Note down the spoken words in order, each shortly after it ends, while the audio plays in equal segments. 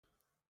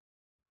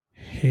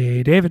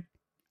Hey, David.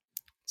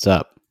 What's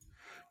up?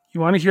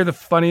 You want to hear the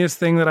funniest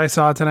thing that I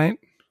saw tonight?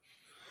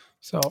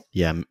 So,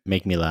 Yeah,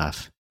 make me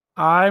laugh.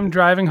 I'm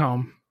driving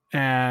home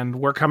and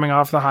we're coming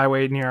off the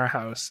highway near our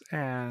house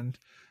and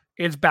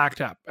it's backed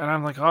up. And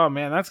I'm like, oh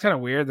man, that's kind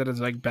of weird that it's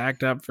like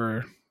backed up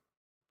for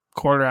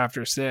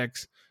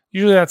 6:15.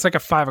 Usually that's like a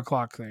 5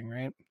 o'clock thing,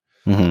 right?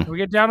 Mm-hmm. We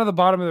get down to the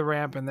bottom of the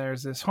ramp and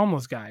there's this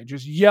homeless guy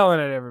just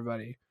yelling at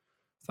everybody.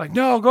 It's like,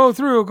 no, go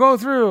through, go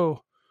through.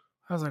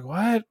 I was like,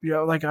 what?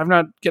 Like I'm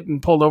not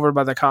getting pulled over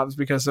by the cops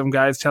because some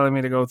guy's telling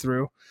me to go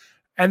through.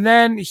 And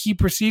then he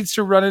proceeds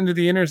to run into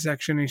the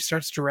intersection and he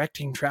starts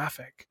directing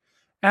traffic.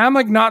 And I'm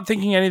like not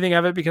thinking anything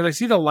of it because I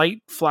see the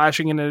light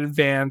flashing in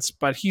advance,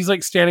 but he's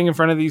like standing in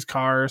front of these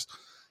cars.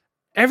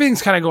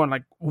 Everything's kind of going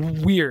like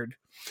weird.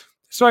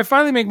 So I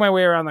finally make my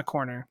way around the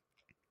corner,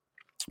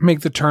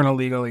 make the turn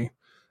illegally.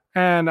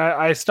 And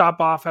I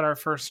stop off at our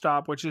first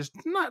stop, which is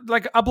not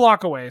like a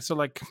block away. So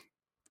like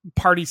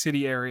Party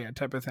City area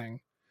type of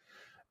thing.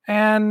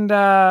 And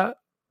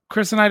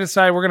Chris and I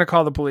decide we're going to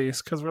call the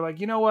police because we're like,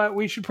 you know what?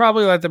 We should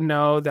probably let them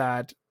know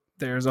that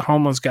there's a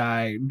homeless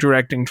guy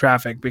directing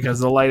traffic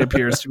because the light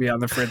appears to be on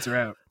the Fritz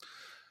route.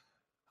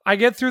 I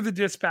get through the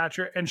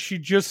dispatcher and she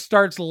just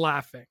starts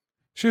laughing.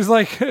 She's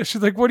like,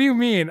 what do you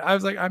mean? I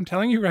was like, I'm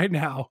telling you right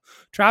now,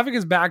 traffic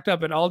is backed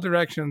up in all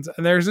directions.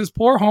 And there's this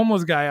poor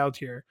homeless guy out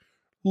here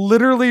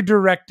literally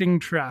directing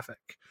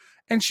traffic.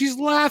 And she's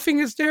laughing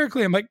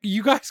hysterically. I'm like,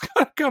 you guys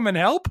got to come and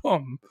help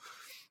him.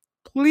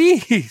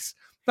 Please.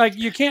 Like,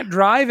 you can't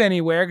drive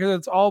anywhere because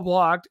it's all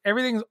blocked.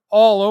 Everything's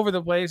all over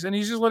the place. And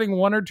he's just letting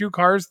one or two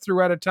cars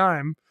through at a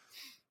time.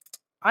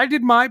 I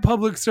did my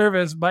public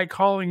service by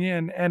calling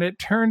in, and it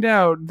turned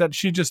out that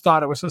she just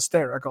thought it was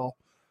hysterical.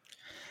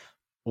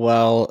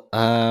 Well,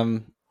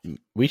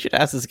 we should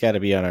ask this guy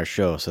to be on our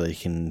show so that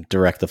he can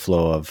direct the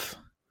flow of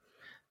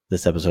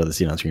this episode of the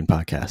Scene on Screen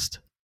podcast.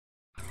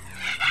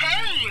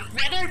 Hey,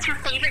 whether it's your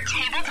favorite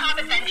tabletop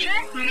adventure,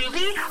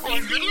 movie,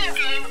 or video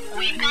game,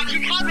 we've got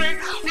you covered.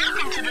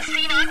 Welcome to the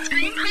Scene on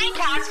Screen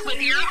podcast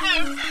with your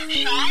hosts,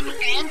 Sean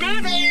and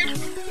David.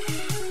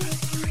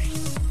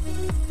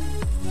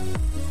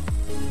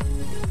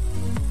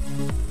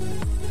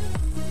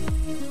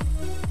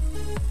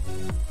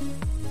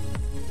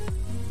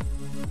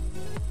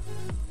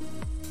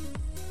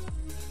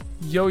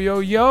 Yo, yo,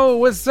 yo,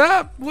 what's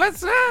up?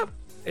 What's up?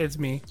 It's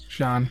me,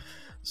 Sean.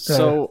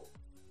 So,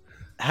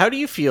 how do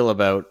you feel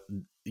about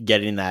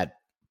getting that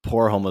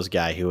poor homeless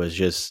guy who was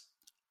just,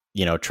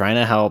 trying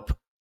to help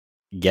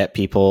get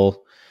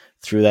people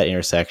through that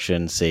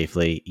intersection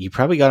safely? You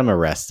probably got him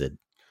arrested.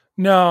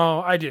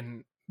 No, I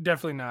didn't.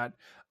 Definitely not.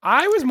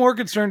 I was more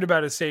concerned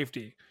about his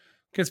safety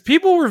because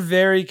people were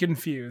very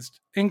confused,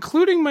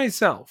 including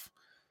myself.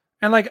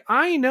 And like,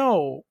 I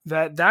know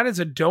that is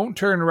a don't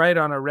turn right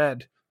on a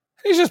red.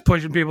 He's just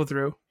pushing people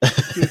through.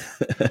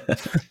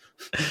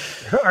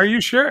 Are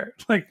you sure?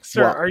 Like,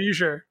 sir, are you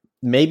sure?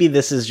 Maybe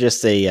this is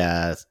just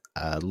a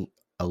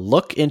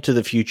look into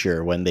the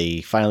future when they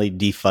finally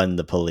defund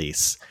the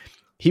police.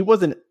 He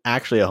wasn't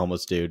actually a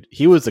homeless dude.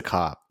 He was a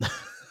cop.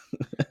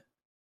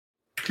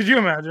 Could you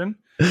imagine?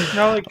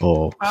 No, like,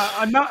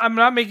 I'm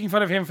not making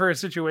fun of him for his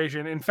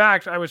situation. In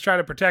fact, I was trying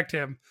to protect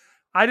him.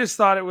 I just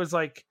thought it was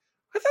like,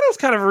 I thought it was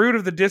kind of rude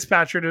of the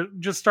dispatcher to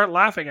just start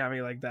laughing at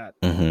me like that.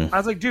 Mm-hmm. I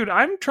was like, dude,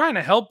 I'm trying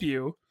to help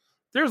you.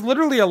 There's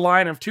literally a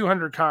line of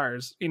 200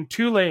 cars in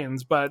 2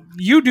 lanes, but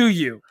you do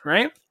you,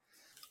 right?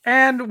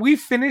 And we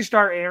finished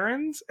our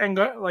errands and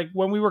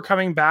when we were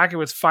coming back, it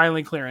was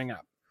finally clearing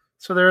up.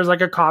 So there was like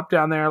a cop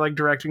down there like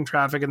directing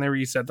traffic and they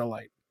reset the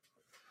light.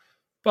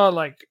 But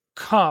like,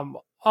 come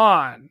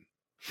on.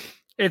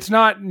 It's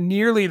not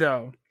nearly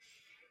though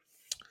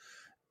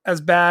as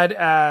bad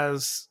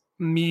as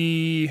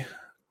me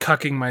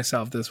cucking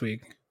myself this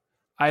week.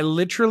 I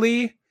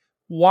literally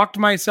walked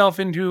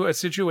myself into a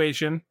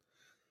situation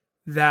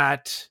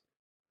that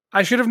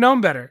I should have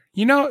known better.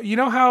 You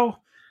know how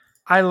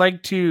I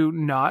like to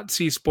not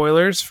see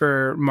spoilers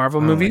for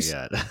Marvel movies?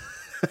 My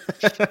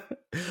God.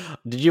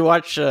 Did you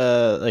watch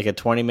like a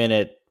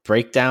 20-minute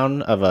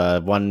breakdown of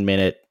a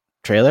 1-minute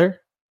trailer?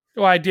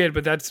 Well, I did,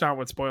 but that's not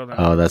what spoiled it.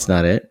 Oh, that's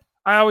not it?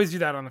 I always do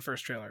that on the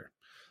first trailer.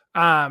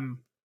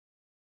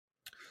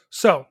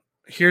 So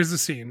here's the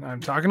scene.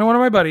 I'm talking to one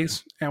of my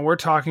buddies and we're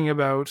talking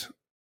about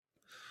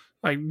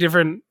like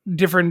different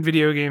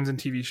video games and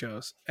TV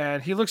shows.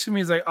 And he looks at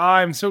me, he's like, oh,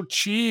 I'm so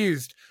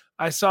cheesed.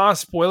 I saw a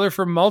spoiler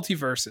for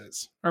multiverse.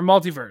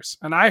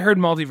 And I heard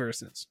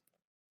multiverses.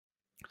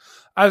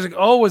 I was like,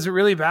 oh, was it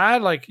really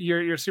bad? Like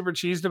you're super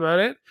cheesed about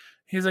it?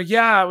 He's like,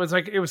 yeah,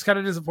 it was kind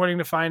of disappointing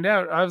to find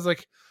out. I was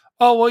like,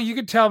 oh, well, you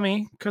could tell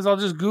me because I'll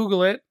just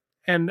Google it.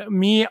 And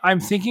I'm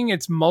thinking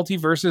it's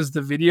Multiverses,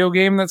 the video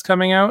game that's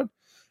coming out.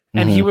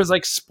 And he was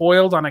like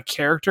spoiled on a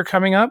character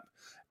coming up.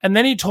 And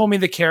then he told me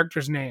the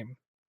character's name.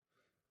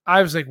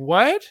 I was like,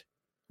 what?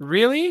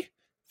 Really?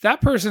 That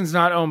person's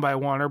not owned by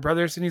Warner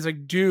Brothers. And he's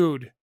like,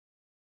 dude,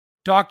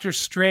 Doctor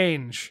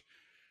Strange.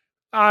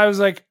 I was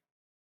like,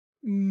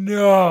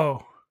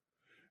 no.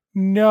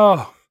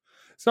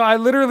 So I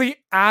literally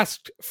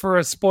asked for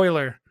a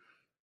spoiler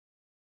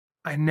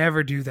I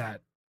never do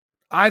that.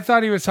 I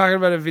thought he was talking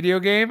about a video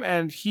game,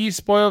 and he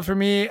spoiled for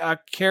me a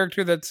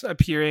character that's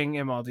appearing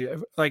in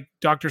like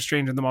Doctor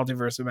Strange in the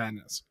Multiverse of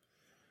Madness.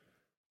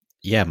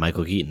 Yeah,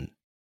 Michael Keaton.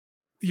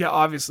 Yeah,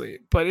 obviously.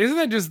 But isn't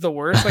that just the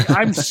worst? Like,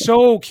 I'm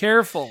so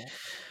careful.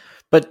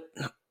 But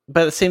at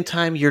the same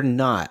time, you're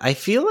not. I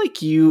feel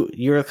like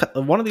you're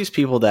one of these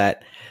people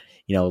that,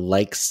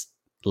 likes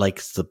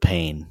the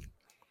pain.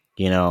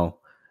 You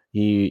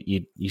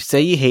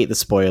say you hate the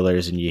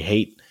spoilers and you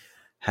hate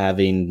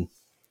having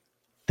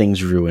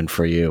things ruined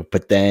for you,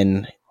 but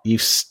then you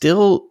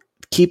still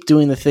keep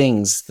doing the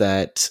things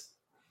that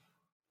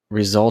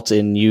result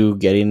in you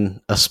getting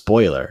a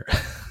spoiler.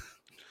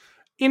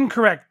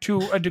 Incorrect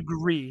to a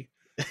degree,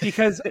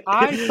 because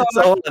I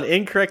thought so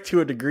incorrect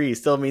to a degree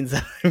still means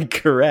that I'm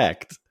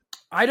correct.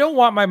 I don't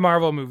want my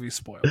Marvel movies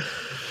spoiled.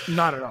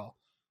 Not at all.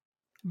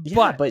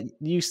 Yeah, but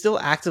you still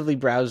actively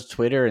browse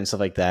Twitter and stuff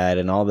like that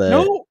and all the...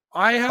 No,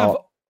 I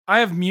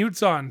have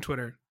mutes on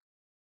Twitter.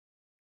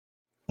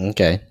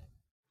 Okay.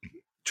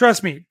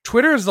 Trust me,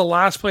 Twitter is the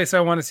last place I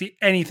want to see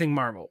anything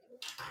Marvel.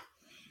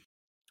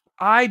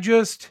 I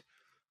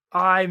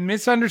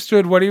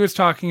misunderstood what he was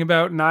talking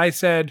about, and I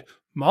said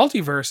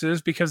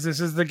multiverses because this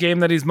is the game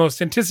that he's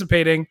most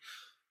anticipating,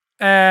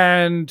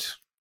 and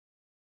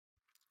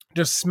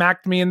just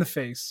smacked me in the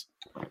face.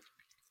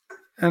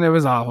 And it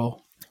was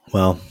awful.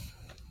 Well,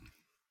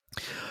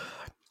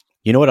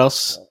 you know what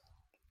else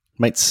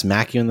might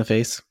smack you in the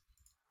face?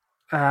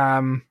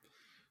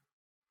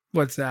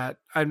 What's that?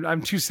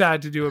 I'm too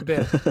sad to do a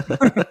bit.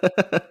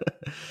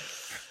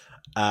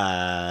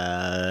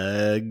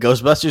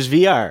 Ghostbusters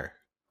VR.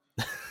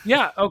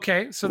 Yeah.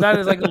 Okay. So that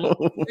is like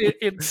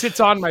it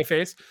sits on my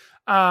face.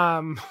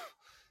 Right.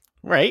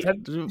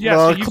 Yeah.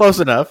 Well, so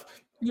close enough.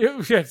 Yeah.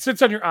 It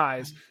sits on your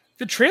eyes.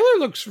 The trailer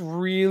looks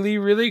really,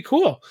 really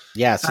cool.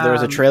 Yeah. So there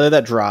was a trailer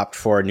that dropped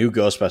for a new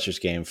Ghostbusters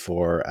game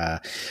for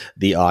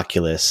the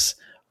Oculus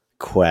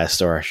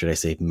Quest, or should I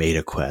say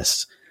Meta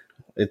Quest.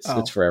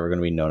 It's forever going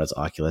to be known as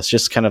Oculus.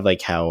 Just kind of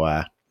like how,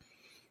 I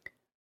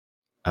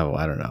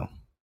don't know.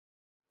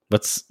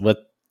 What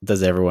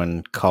does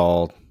everyone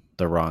call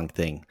the wrong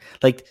thing?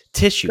 Like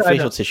tissue,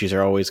 facial tissues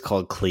are always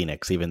called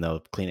Kleenex, even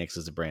though Kleenex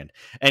is a brand.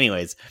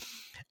 Anyways,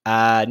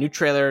 new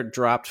trailer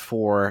dropped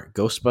for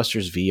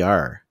Ghostbusters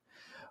VR,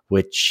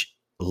 which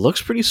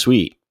looks pretty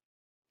sweet.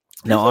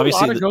 There's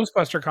obviously a lot of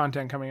Ghostbuster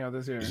content coming out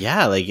this year.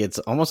 Yeah, like it's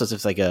almost as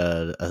if like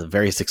a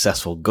very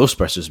successful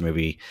Ghostbusters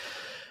movie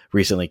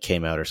recently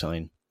came out or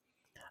something.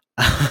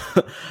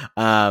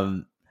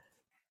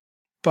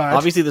 But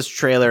obviously this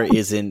trailer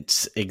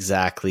isn't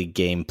exactly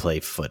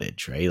gameplay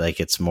footage, right?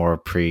 Like it's more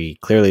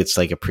clearly it's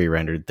like a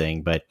pre-rendered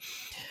thing, but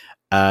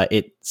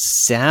it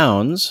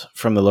sounds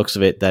from the looks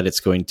of it that it's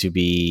going to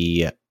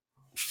be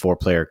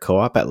 4-player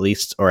co-op at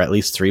least, or at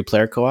least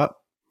 3-player co-op,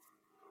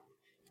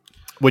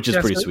 which is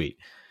pretty sweet.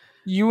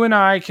 You and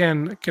I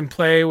can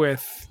play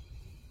with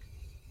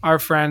our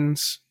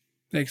friends,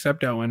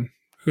 except Owen,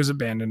 who's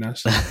abandoned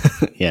us.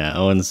 Yeah,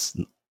 Owen's...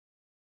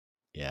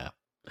 Yeah.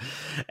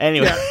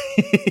 Anyway,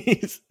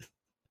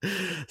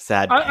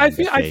 sad. I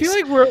feel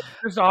like we're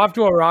just off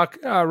to a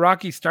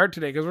rocky start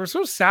today because we're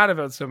so sad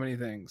about so many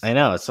things. I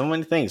know, so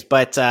many things,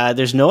 but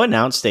there's no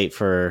announced date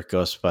for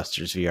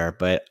Ghostbusters VR.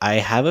 But I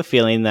have a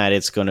feeling that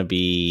it's going to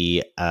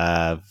be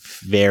a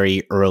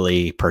very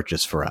early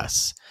purchase for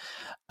us.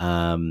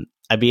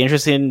 I'd be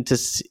interested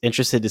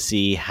to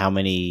see how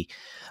many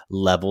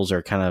levels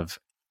are kind of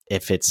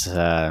if it's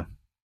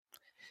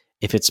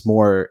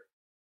more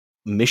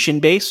mission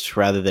based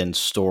rather than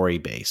story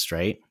based,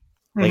 right?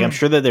 Mm-hmm. Like I'm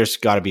sure that there's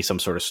got to be some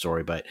sort of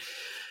story, but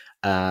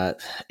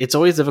it's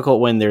always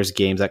difficult when there's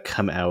games that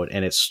come out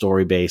and it's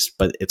story based,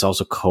 but it's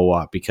also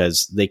co-op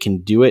because they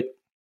can do it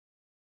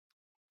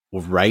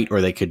right or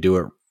they could do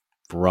it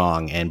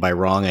wrong. And by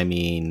wrong, I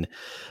mean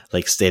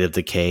like State of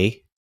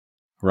Decay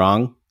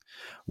wrong,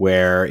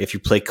 where if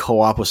you play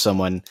co-op with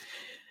someone,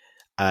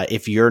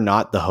 if you're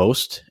not the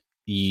host,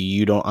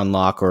 you don't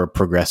unlock or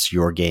progress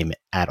your game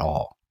at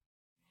all.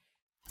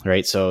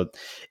 Right. So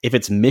if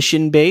it's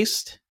mission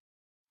based,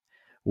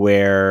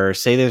 where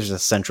say there's a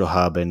central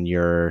hub and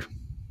you're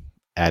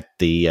at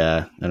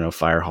the,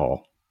 fire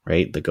hall,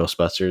 right? The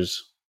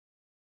Ghostbusters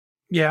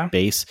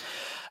base.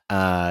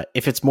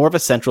 If it's more of a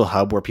central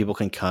hub where people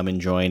can come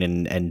and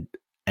join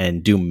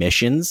and do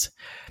missions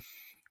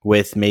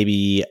with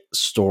maybe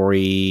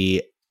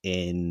story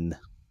in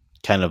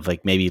kind of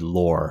like maybe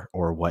lore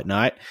or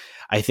whatnot,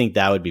 I think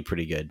that would be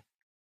pretty good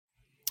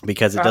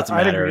because it doesn't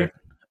matter. Agree.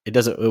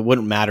 It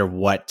wouldn't matter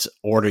what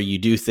order you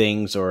do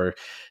things, or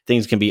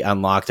things can be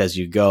unlocked as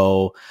you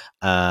go.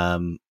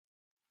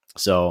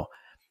 So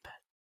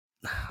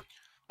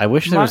I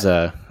wish there was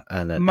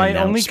an my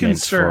only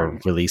concern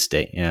for release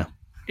date. Yeah.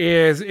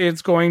 Is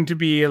it's going to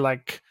be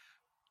like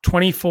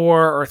 $24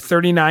 or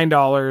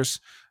 $39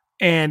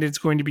 and it's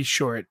going to be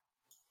short.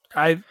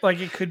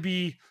 It could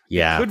be,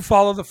 it could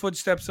follow the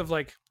footsteps of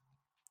like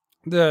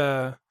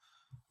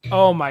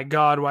oh my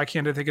God, why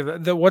can't I think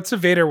of that? What's the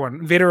Vader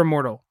one? Vader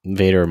Immortal.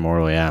 Vader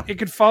Immortal, yeah. It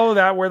could follow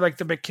that where like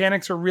the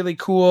mechanics are really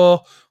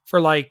cool for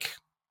like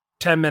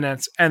 10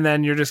 minutes, and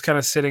then you're just kind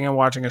of sitting and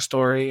watching a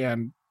story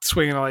and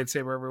swinging a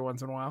lightsaber every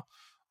once in a while.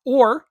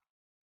 Or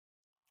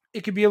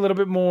it could be a little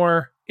bit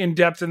more in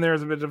depth and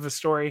there's a bit of a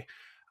story.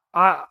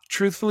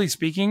 Truthfully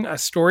speaking, a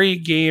story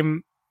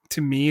game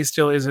to me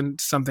still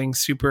isn't something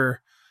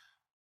super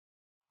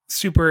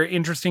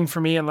interesting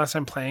for me unless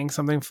I'm playing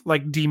something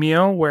like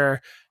Demeo,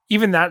 where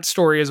even that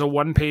story is a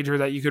one pager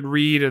that you could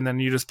read and then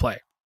you just play.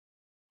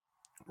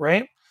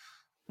 Right?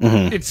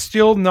 Mhm. It's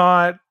still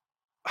not.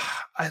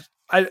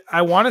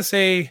 I want to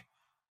say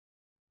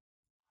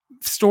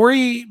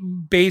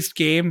story-based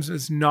games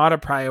is not a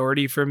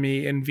priority for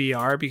me in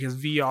VR, because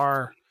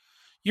VR,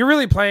 you're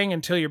really playing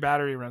until your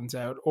battery runs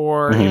out,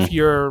 or if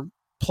you're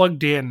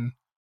plugged in,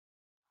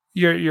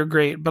 you're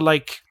great. But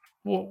like,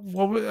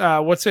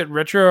 what's it?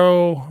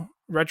 Retro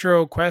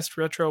Quest,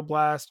 Retro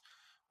Blast.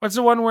 What's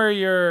the one where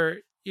you're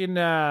in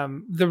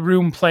the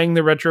room playing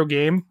the retro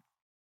game?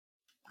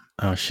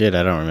 Oh shit,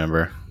 I don't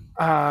remember.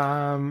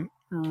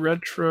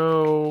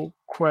 Retro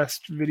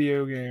Quest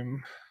video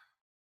game.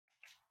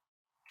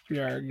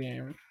 VR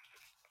game.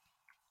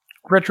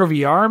 Retro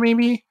VR,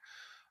 maybe?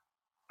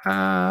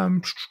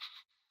 I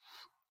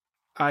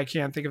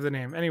can't think of the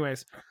name.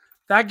 Anyways,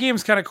 that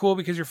game's kind of cool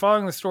because you're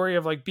following the story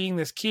of like being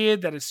this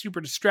kid that is super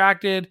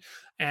distracted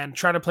and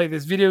trying to play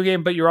this video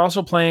game, but you're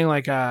also playing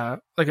like an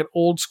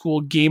old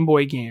school Game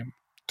Boy game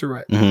through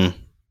it. Mm-hmm.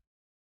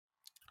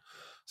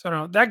 So I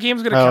don't know. That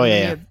game's gonna come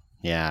yeah. in.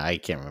 Yeah, I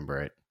can't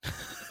remember it.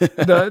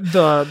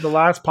 the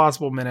last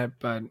possible minute,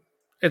 but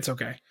it's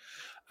okay.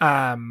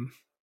 I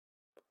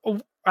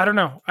don't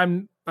know.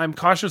 I'm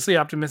cautiously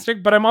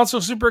optimistic, but I'm also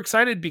super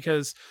excited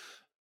because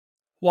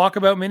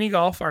Walkabout Mini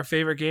Golf, our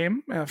favorite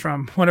game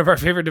from one of our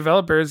favorite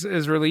developers,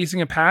 is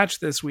releasing a patch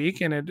this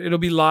week, and it'll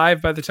be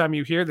live by the time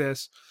you hear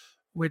this.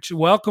 Which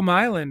Welcome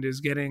Island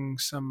is getting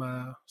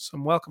some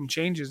welcome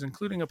changes,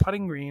 including a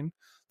putting green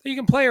that you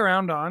can play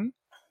around on,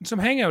 and some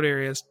hangout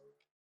areas.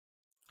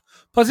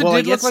 Plus, it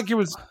did look like it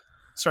was.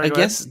 Sorry, I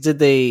guess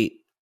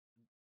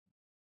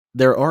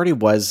there already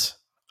was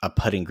a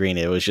putting green.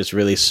 It was just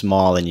really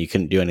small, and you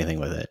couldn't do anything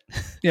with it.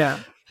 Yeah.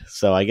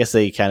 So I guess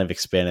they kind of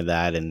expanded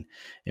that, and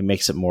it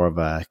makes it more of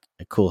a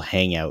cool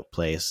hangout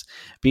place.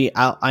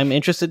 I'm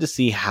interested to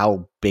see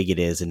how big it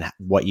is and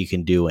what you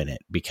can do in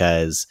it,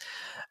 because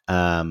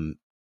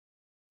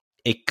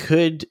it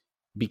could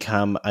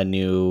become a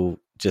new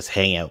just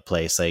hangout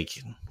place, like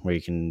where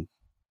you can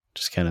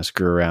just kind of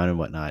screw around and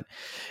whatnot.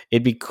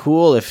 It'd be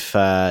cool if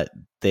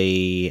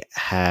they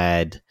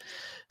had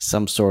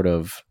some sort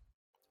of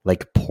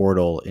like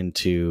portal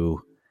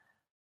into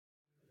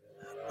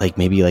like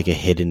maybe like a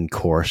hidden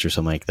course or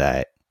something like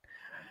that.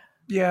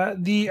 Yeah.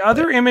 The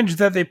other image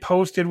that they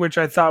posted, which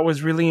I thought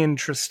was really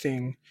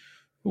interesting,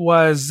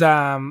 was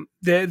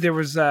there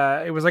was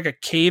it was like a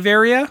cave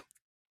area.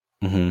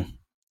 Mm-hmm.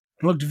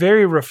 It looked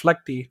very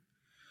reflecty.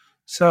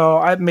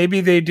 So maybe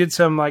they did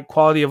some like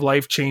quality of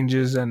life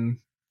changes and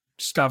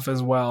stuff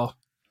as well.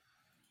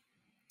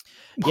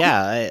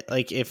 Yeah,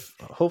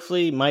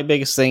 hopefully my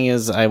biggest thing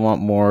is I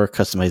want more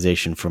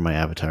customization for my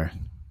avatar.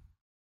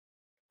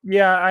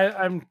 Yeah,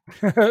 I'm.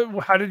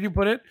 How did you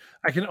put it?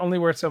 I can only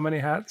wear so many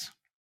hats.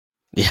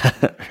 Yeah,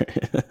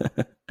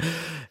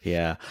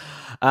 yeah.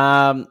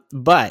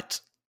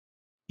 But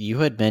you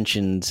had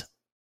mentioned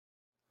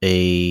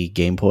a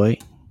Game Boy,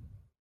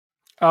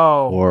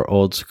 or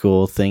old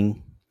school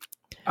thing.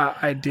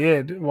 I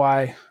did.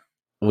 Why?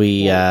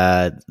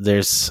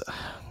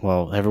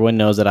 Everyone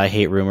knows that I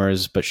hate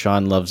rumors, but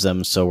Sean loves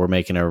them, so we're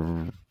making a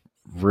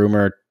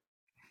rumor.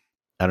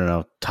 I don't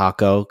know,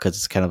 taco, because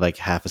it's kind of like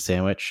half a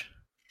sandwich.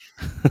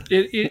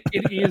 It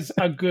is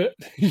a good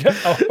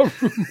a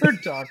rumor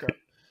taco.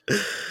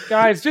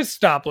 Guys, just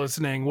stop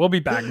listening. We'll be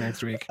back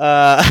next week.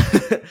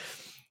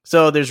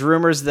 So there's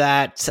rumors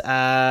that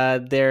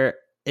there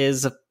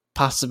is a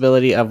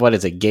possibility of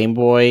Game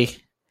Boy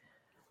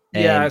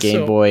and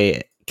Game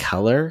Boy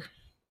Color.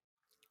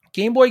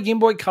 Game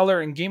Boy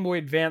Color, and Game Boy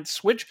Advance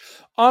Switch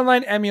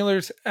online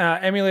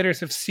emulators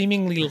have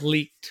seemingly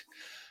leaked.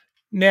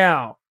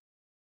 Now,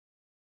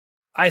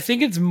 I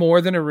think it's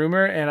more than a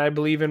rumor, and I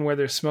believe in where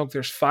there's smoke,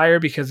 there's fire,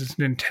 because it's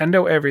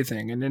Nintendo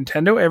everything. And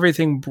Nintendo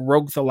everything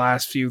broke the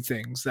last few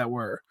things that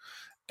were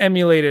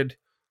emulated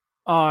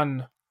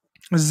on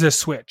the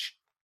Switch.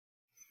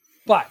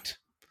 But,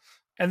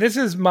 and this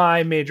is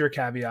my major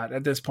caveat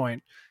at this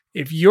point,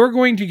 if you're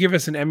going to give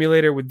us an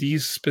emulator with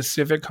these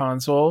specific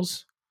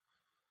consoles,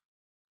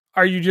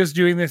 are you just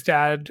doing this to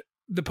add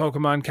the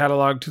Pokemon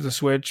catalog to the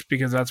Switch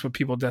because that's what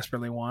people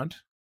desperately want?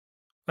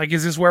 Like,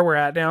 is this where we're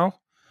at now?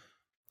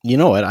 You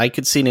know what? I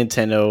could see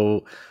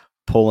Nintendo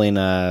pulling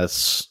a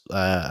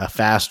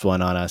fast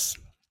one on us.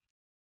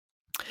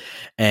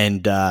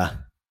 And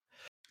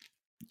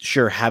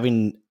sure,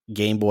 having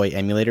Game Boy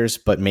emulators,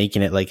 but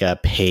making it like a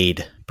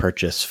paid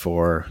purchase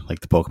for like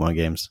the Pokemon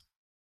games.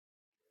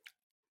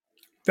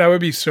 That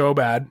would be so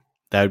bad.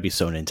 That would be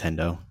so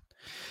Nintendo.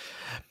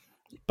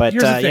 But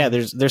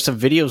there's some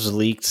videos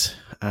leaked.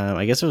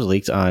 I guess it was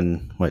leaked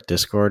on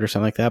Discord or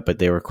something like that, but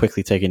they were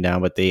quickly taken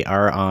down. But they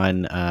are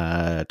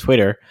on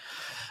Twitter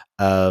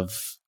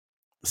of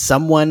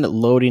someone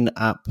loading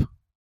up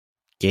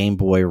Game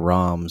Boy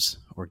ROMs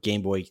or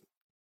Game Boy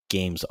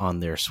games on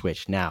their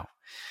Switch. Now,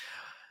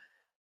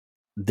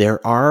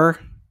 there are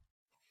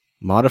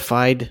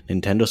modified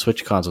Nintendo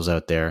Switch consoles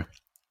out there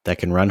that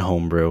can run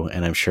homebrew,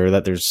 and I'm sure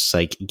that there's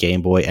like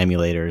Game Boy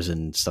emulators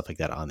and stuff like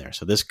that on there.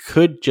 So this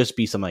could just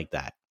be something like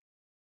that.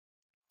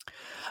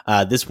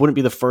 This wouldn't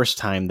be the first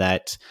time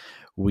that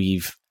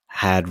we've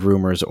had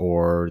rumors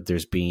or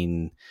there's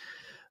been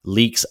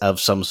leaks of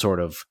some sort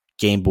of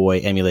Game Boy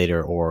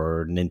emulator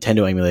or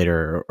Nintendo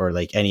emulator or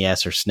like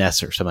NES or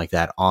SNES or something like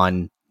that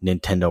on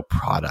Nintendo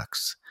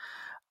products.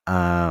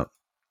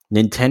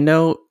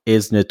 Nintendo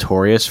is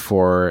notorious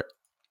for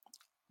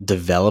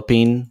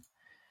developing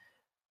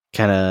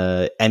kind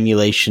of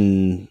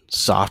emulation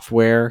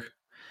software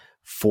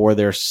for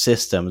their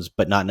systems,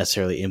 but not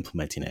necessarily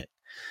implementing it.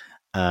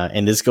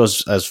 And this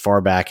goes as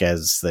far back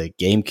as the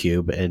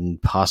GameCube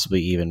and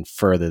possibly even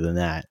further than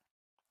that,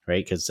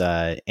 right? Because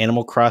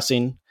Animal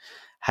Crossing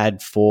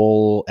had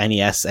full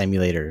NES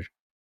emulator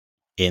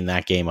in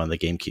that game on the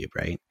GameCube,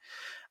 right?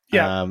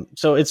 Yeah.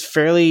 So it's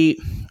fairly,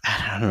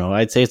 I don't know,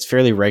 I'd say it's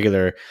fairly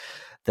regular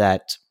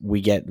that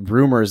we get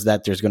rumors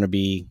that there's going to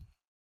be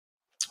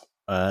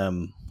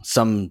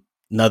some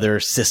another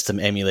system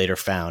emulator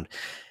found.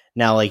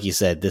 Now, like you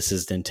said, this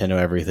is Nintendo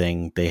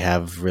everything. They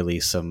have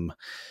released some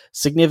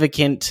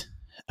significant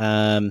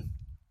and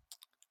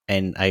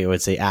I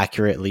would say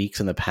accurate leaks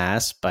in the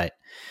past, but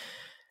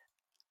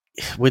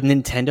with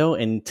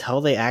Nintendo,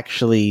 until they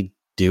actually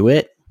do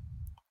it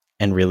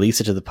and release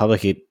it to the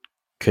public, it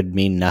could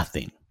mean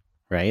nothing,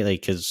 right?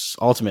 Like, because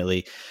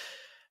ultimately,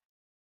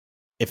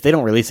 if they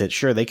don't release it,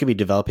 sure, they could be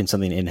developing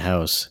something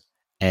in-house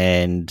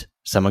and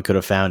someone could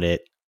have found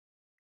it,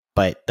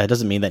 but that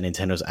doesn't mean that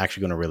Nintendo's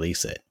actually going to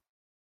release it.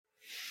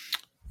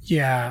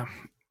 Yeah.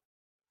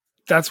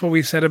 That's what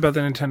we said about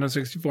the Nintendo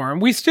 64.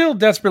 And we still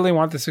desperately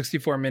want the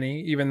 64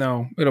 mini, even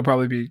though it'll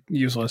probably be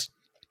useless.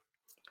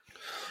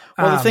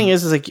 Well, the thing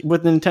is like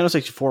with the Nintendo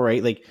 64,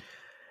 right? Like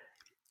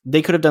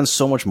they could have done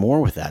so much more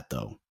with that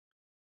though.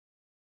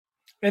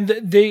 And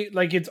they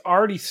like, it's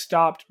already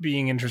stopped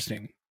being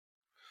interesting.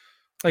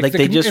 Like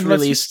they just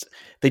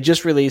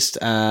released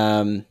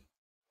Mario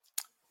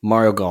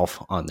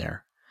Golf on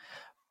there.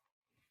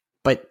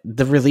 But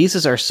the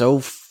releases are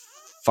so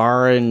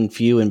far and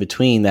few in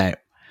between that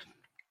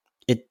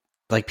it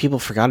like people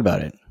forgot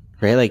about it,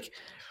 right? Like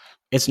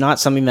it's not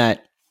something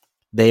that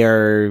they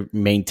are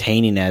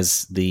maintaining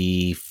as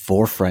the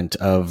forefront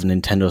of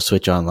Nintendo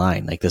Switch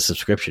Online, like the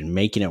subscription,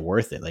 making it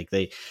worth it. Like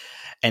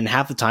and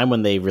half the time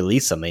when they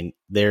release something,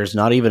 there's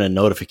not even a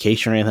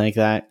notification or anything like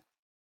that.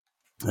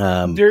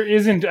 There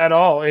isn't at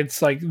all.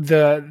 It's like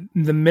the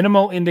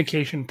minimal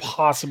indication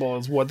possible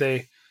is what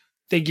they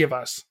give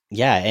us.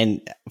 Yeah,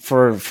 and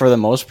for the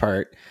most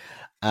part,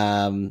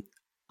 I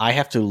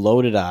have to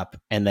load it up,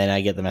 and then I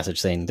get the message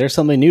saying there's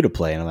something new to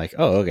play, and I'm like,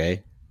 oh,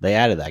 okay, they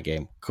added that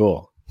game,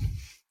 cool,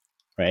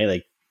 right?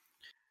 Like,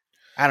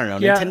 I don't know,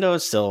 yeah. Nintendo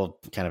is still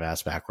kind of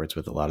ass backwards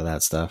with a lot of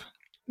that stuff.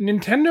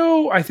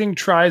 Nintendo, I think,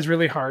 tries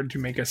really hard to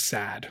make us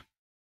sad.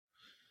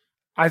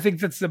 I think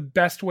that's the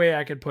best way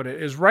I could put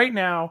it. Is right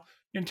now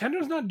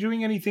Nintendo's not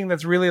doing anything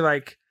that's really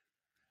like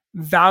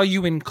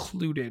value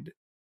included.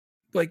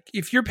 Like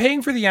if you're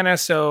paying for the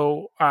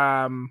NSO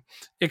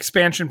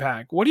expansion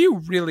pack, what are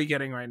you really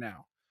getting right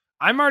now?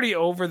 I'm already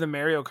over the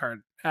Mario Kart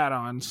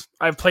add-ons.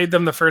 I've played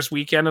them the first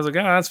weekend. I was like,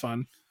 oh, that's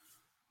fun.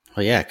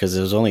 Well, yeah, because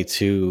there was only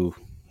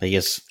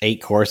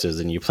 8 courses,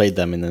 and you played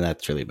them, and then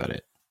that's really about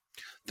it.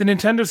 The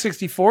Nintendo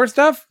 64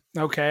 stuff,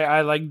 okay,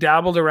 I like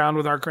dabbled around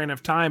with Ocarina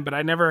of Time, but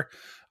I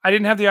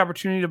didn't have the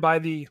opportunity to buy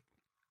the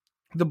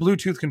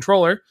Bluetooth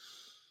controller,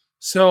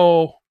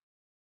 so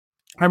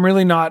I'm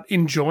really not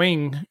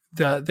enjoying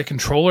the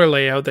controller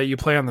layout that you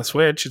play on the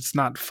Switch. It's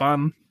not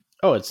fun.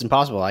 Oh, it's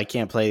impossible. I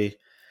can't play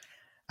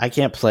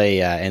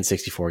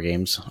N64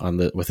 games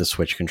with a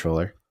Switch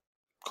controller.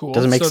 Cool.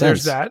 Doesn't make sense.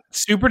 There's that.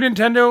 Super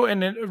Nintendo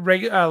and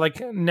like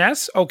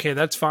NES. Okay,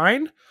 that's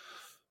fine.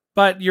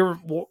 But you're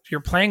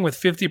playing with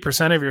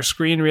 50% of your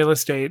screen real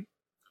estate,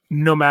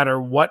 no matter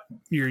what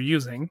you're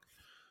using.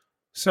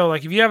 So,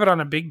 like, if you have it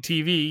on a big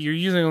TV, you're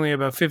using only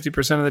about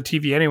 50% of the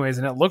TV anyways,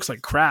 and it looks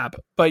like crap.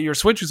 But your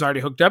Switch is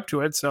already hooked up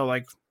to it, so,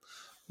 like,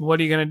 what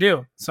are you going to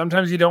do?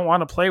 Sometimes you don't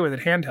want to play with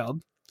it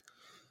handheld.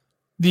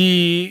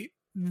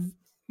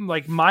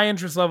 My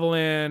interest level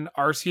in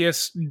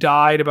Arceus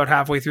died about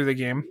halfway through the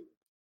game.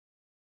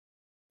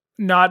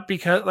 Not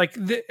because,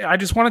 I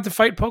just wanted to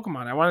fight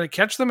Pokemon. I wanted to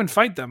catch them and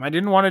fight them. I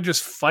didn't want to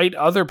just fight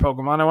other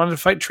Pokemon. I wanted to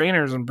fight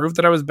trainers and prove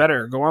that I was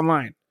better. Go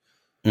online.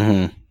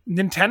 Mm-hmm.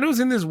 Nintendo is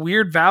in this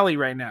weird valley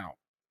right now,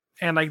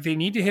 and like they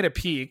need to hit a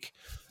peak.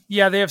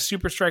 Yeah, they have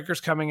Super Strikers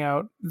coming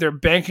out. They're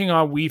banking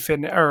on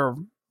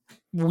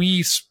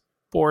Wii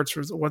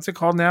Sports. What's it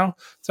called now?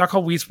 It's not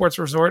called Wii Sports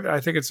Resort.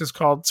 I think it's just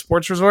called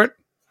Sports Resort.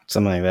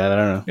 Something like that. I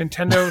don't know.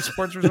 Nintendo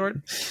Sports Resort.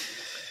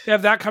 They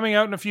have that coming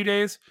out in a few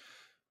days.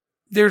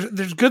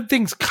 There's good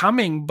things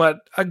coming, but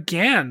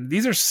again,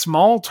 these are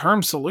small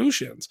term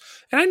solutions.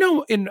 And I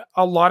know in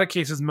a lot of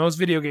cases, most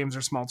video games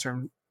are small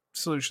term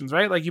solutions,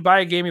 right? Like you buy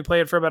a game, you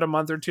play it for about a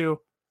month or two,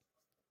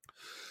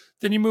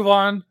 then you move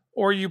on,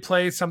 or you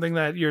play something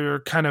that you're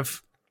kind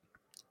of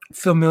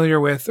familiar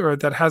with or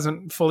that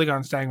hasn't fully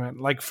gone stagnant.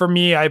 Like for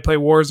me, I play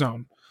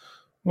Warzone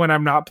when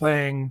I'm not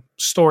playing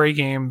story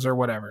games or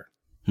whatever.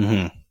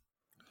 Mm-hmm.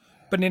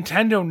 But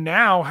Nintendo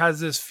now has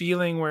this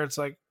feeling where it's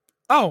like,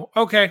 oh,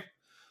 okay,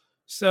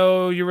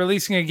 so you're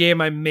releasing a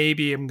game I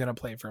maybe am going to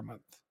play for a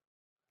month.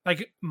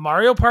 Like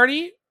Mario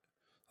Party,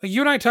 like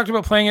you and I talked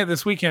about playing it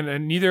this weekend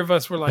and neither of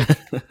us were like,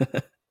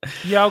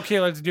 yeah, okay,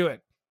 let's do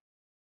it.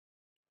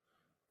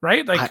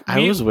 Right? Like I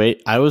was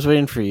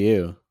waiting for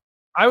you.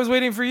 I was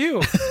waiting for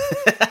you.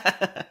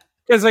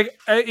 Because like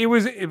it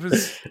was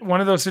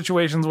one of those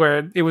situations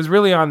where it was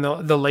really on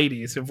the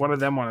ladies if one of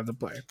them wanted to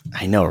play.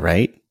 I know,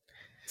 right?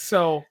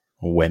 So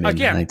women,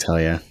 again, I tell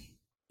you,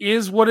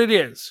 is what it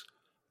is.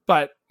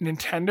 But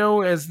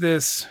Nintendo has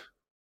this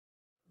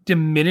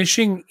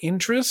diminishing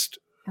interest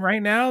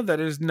right now that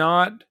is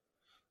not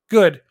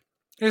good.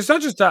 And it's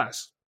not just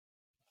us.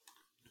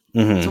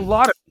 Mm-hmm. It's a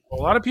lot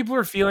of people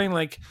are feeling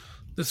like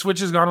the Switch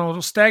has gone a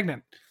little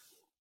stagnant.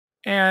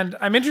 And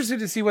I'm interested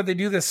to see what they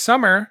do this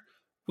summer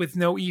with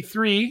no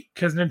E3,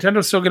 because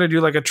Nintendo's still going to do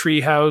like a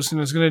Treehouse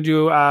and it's going to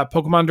do a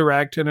Pokemon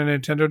Direct and a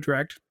Nintendo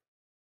Direct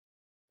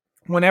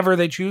whenever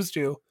they choose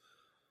to.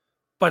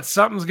 But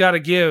something's got to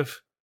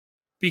give,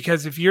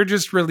 because if you're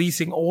just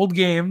releasing old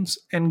games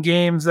and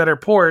games that are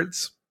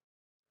ports,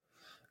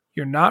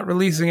 you're not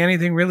releasing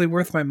anything really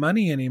worth my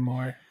money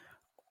anymore.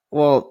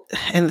 Well,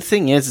 and the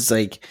thing is, it's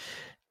like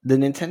the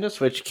Nintendo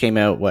Switch came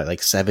out,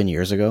 like 7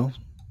 years ago?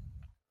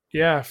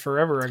 Yeah,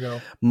 forever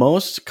ago.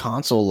 Most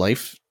console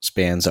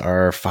lifespans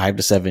are 5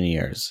 to 7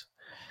 years.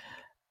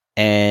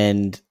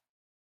 And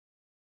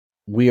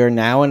we are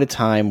now in a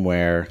time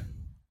where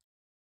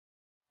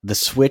the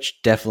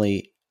Switch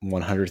definitely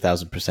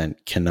 100,000%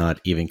 cannot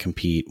even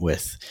compete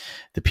with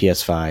the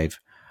PS5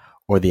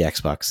 or the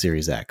Xbox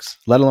Series X,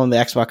 let alone the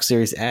Xbox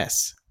Series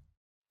S.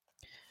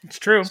 It's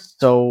true.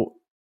 So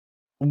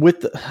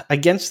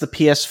against the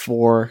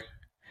PS4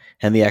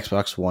 and the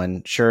Xbox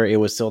One, sure, it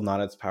was still not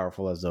as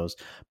powerful as those,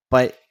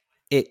 but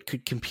it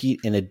could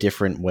compete in a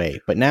different way.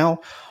 But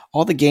now,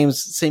 all the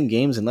same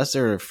games, unless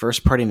they're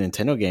first-party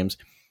Nintendo games,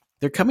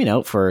 they're coming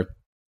out for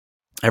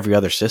every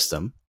other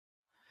system.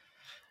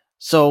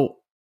 So,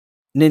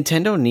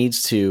 Nintendo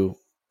needs to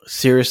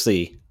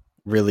seriously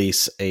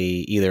release a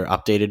either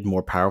updated,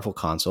 more powerful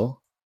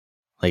console,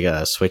 like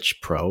a Switch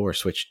Pro or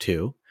Switch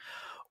 2,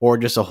 or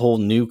just a whole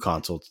new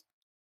console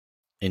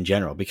in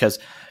general. Because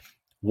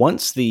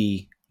once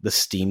the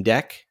Steam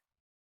Deck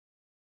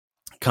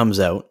comes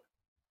out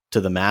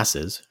to the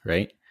masses,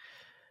 right?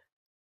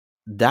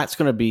 That's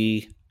going to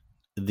be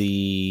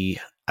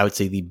I would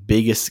say the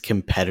biggest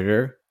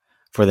competitor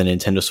for the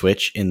Nintendo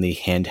Switch in the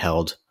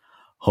handheld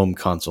home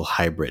console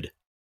hybrid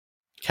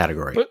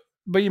category.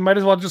 But you might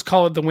as well just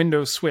call it the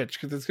Windows Switch,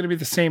 because it's going to be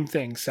the same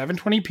thing.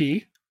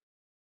 720p.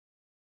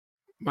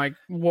 Like,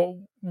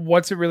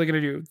 what's it really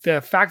going to do?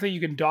 The fact that you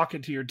can dock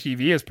it to your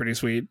TV is pretty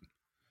sweet.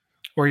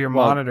 Or your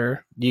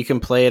monitor. You can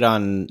play it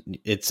on.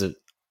 It's a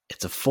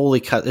fully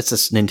cut. It's a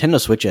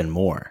Nintendo Switch and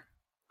more.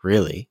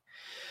 Really,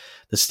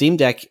 the Steam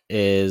Deck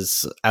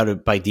is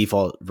by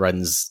default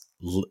runs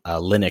a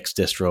Linux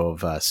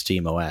distro of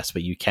Steam OS,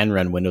 but you can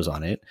run Windows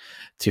on it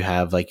to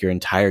have like your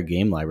entire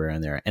game library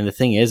in there. And the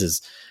thing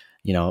is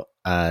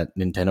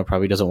Nintendo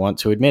probably doesn't want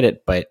to admit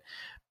it, but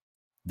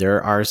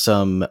there are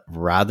some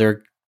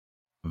rather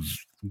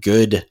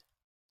good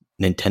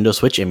Nintendo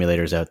Switch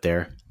emulators out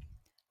there.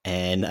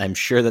 And I'm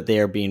sure that they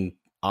are being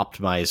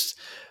optimized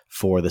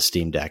for the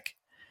Steam Deck.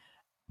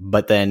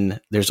 But then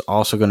there's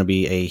also going to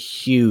be a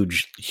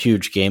huge,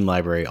 huge game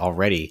library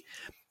already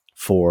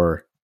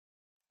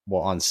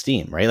on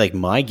Steam, right? Like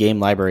my game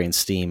library in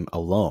Steam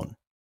alone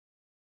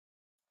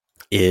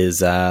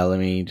is, let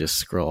me just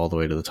scroll all the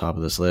way to the top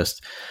of this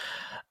list.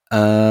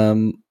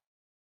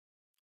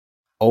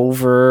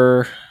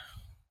 Over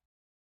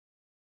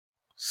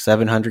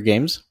 700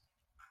 games.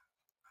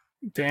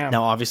 Damn.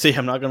 Now, obviously,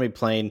 I'm not going to be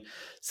playing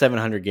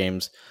 700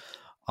 games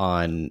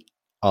on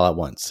all at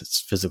once.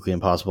 It's physically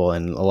impossible.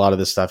 And a lot of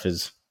this stuff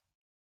is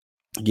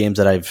games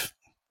that I've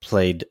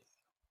played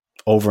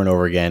over and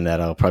over again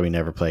that I'll probably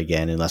never play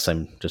again unless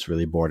I'm just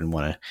really bored and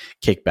want to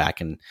kick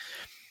back and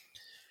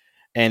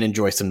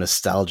enjoy some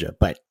nostalgia.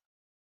 But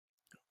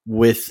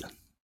with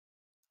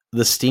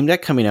the Steam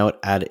Deck coming out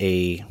at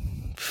a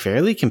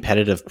fairly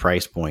competitive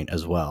price point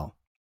as well,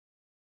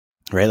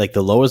 right? Like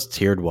the lowest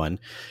tiered one,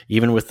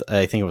 even with,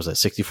 I think it was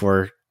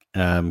 64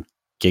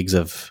 gigs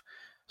of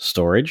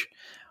storage.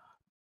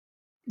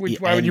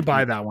 Why would you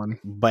buy that one?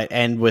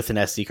 And with an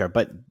SD card.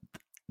 But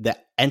the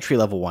entry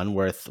level one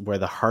where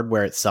the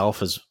hardware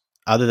itself is,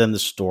 other than the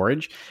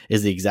storage,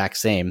 is the exact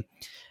same.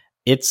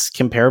 It's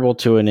comparable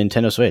to a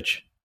Nintendo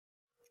Switch,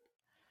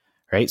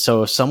 right?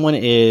 So if someone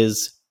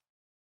is,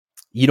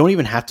 you don't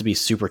even have to be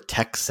super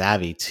tech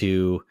savvy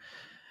to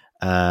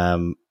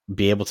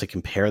be able to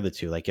compare the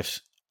two. Like if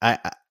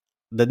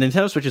the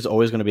Nintendo Switch is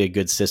always going to be a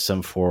good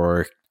system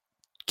for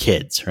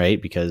kids,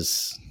 right?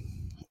 Because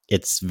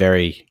it's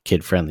very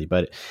kid friendly,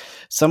 but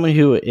someone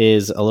who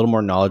is a little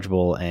more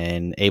knowledgeable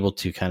and able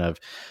to kind of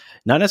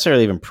not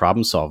necessarily even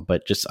problem solve,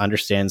 but just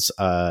understand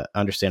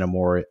a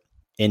more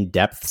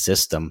in-depth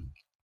system.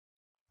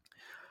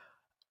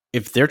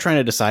 If they're trying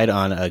to decide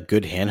on a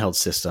good handheld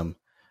system,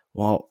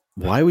 well,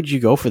 why would you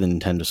go for the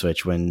Nintendo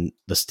Switch when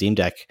the Steam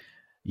Deck,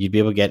 you'd be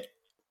able to get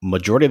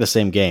majority of the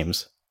same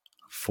games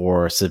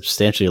for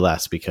substantially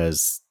less,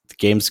 because the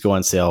games go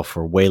on sale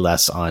for way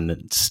less on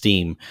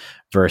Steam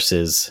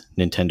versus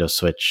Nintendo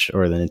Switch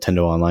or the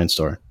Nintendo Online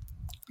Store.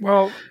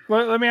 Well,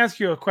 let me ask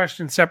you a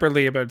question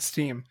separately about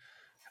Steam.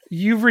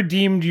 You've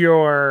redeemed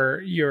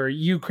your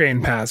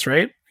Ukraine pass,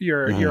 right?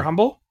 Your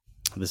Humble.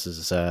 This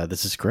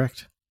is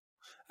correct.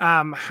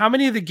 How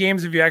many of the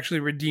games have you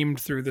actually redeemed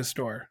through the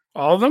store?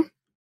 All of them?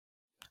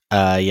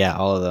 Yeah,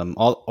 all of them.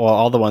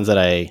 All the ones that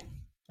I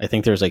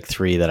think there's like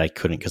 3 that I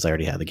couldn't because I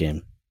already had the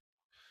game.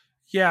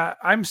 Yeah,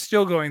 I'm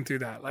still going through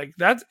that. Like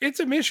it's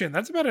a mission.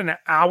 That's about an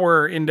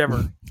hour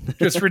endeavor,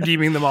 just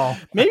redeeming them all.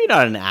 Maybe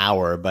not an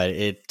hour, but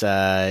it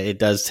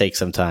does take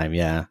some time.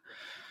 Yeah,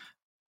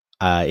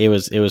 it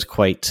was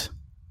quite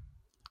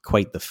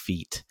the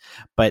feat.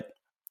 But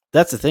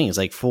that's the thing, is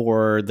like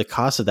for the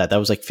cost of that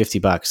was like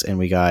 $50, and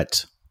we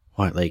got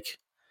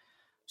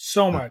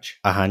so much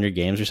 100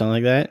 games or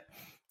something like that,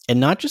 and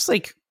not just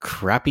like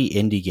crappy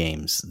indie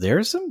games.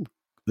 There's some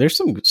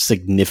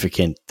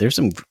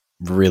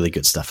really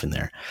good stuff in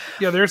there.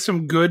 Yeah, there's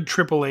some good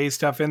AAA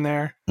stuff in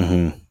there.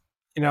 Mm-hmm.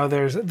 You know,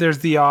 there's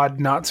the odd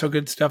not so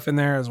good stuff in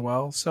there as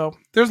well. So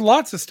there's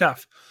lots of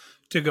stuff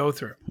to go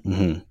through.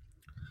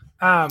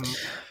 Mm-hmm.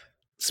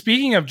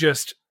 Speaking of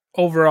just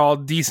overall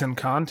decent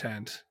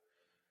content,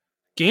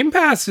 Game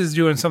Pass is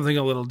doing something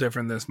a little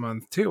different this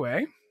month too,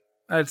 eh?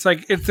 It's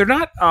like they're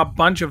not a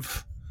bunch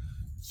of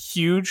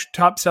huge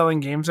top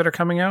selling games that are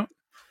coming out,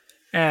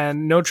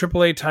 and no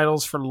AAA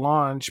titles for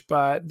launch,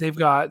 but they've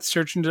got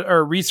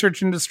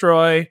Research and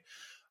Destroy,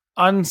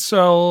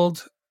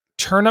 Unsold,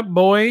 Turnip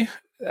Boy,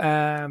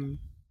 Tax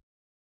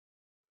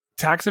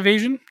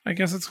Evasion, I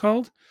guess it's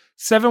called,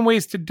 7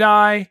 Ways to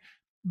Die,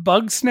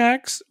 Bug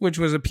Snacks, which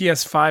was a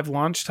PS5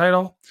 launch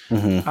title,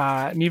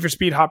 Mm-hmm. Need for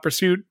Speed Hot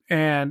Pursuit,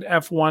 and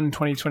F1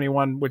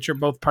 2021, which are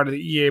both part of the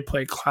EA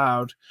Play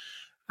Cloud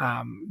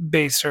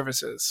based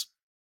services.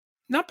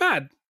 Not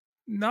bad.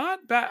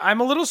 Not bad. I'm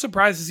a little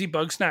surprised to see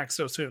Bug Snacks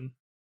so soon.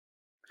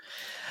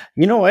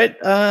 You know what?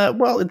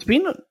 Well, it's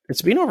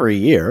been over a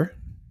year.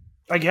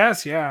 I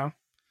guess, yeah.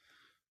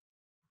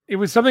 It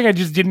was something I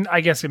just didn't,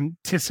 I guess,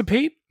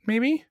 anticipate,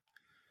 maybe.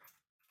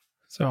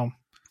 So,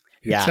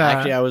 yeah,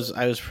 actually, I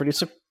was pretty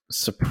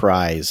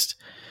surprised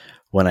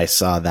when I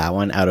saw that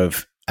one out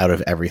of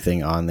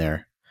everything on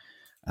there,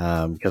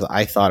 because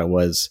I thought it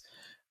was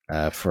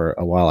for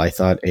a while. I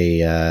thought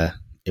it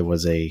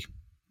was a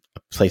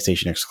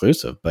PlayStation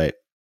exclusive, but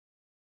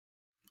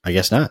I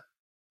guess not.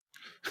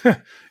 It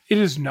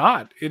is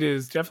not. It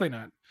is definitely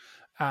not.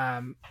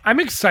 I'm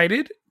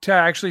excited to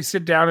actually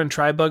sit down and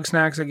try Bug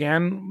Snacks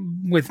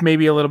again with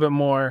maybe a little bit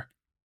more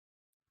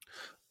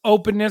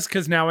openness,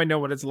 because now I know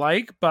what it's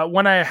like. But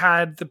when I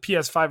had the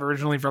PS5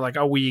 originally for like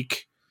a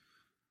week,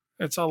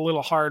 it's a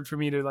little hard for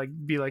me to like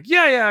be like,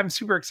 yeah, I'm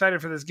super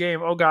excited for this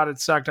game. Oh god, it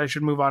sucked. I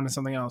should move on to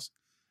something else.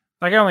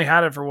 Like I only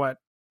had it for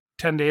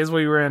 10 days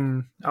while you were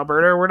in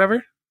Alberta or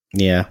whatever.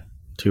 Yeah,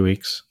 2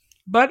 weeks.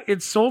 But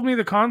it sold me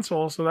the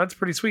console, so that's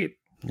pretty sweet.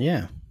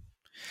 Yeah.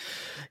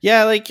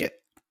 Like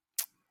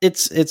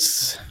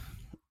it's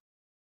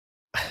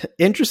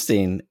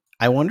interesting.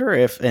 I wonder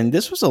if, and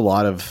this was a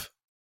lot of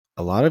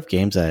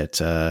games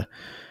that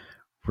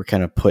were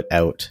kind of put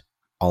out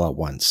all at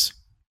once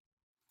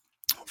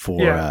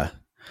for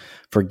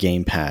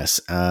Game Pass.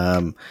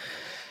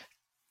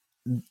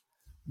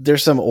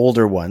 There's some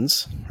older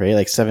ones, right?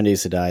 Like 7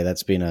 Days to Die,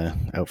 that's been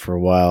out for a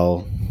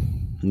while.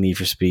 Need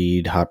for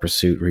Speed, Hot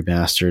Pursuit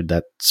Remastered,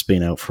 that's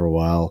been out for a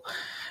while.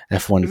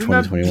 F1 Isn't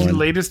 2021. that the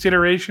latest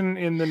iteration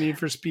in the Need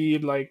for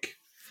Speed, like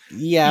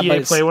yeah, EA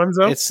but Play ones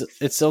though?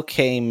 It still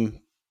came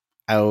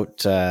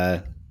out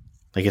like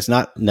it's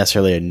not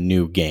necessarily a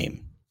new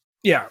game.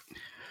 Yeah.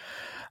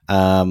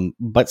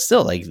 But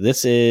still, like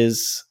this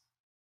is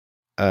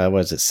what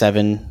is it,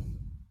 7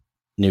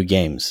 new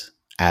games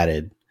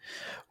added,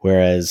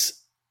 whereas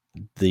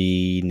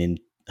the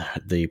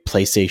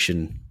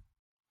PlayStation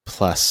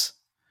Plus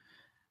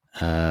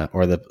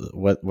or the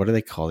what are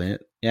they calling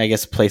it? Yeah, I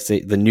guess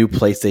the new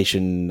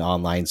PlayStation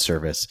Online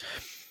service.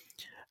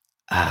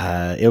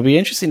 It'll be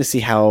interesting to see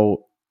how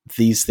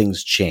these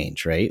things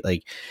change, right?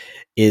 Like,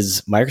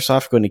 is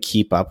Microsoft going to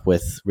keep up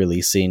with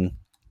releasing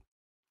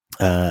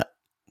 7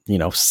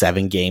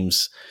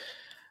 games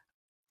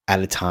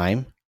at a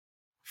time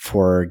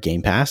for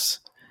Game Pass?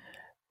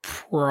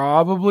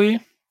 Probably.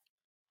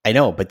 I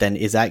know, but then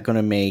is that going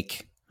to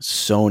make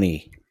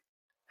Sony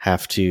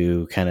have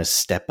to kind of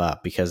step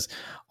up? Because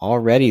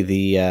already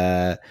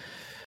the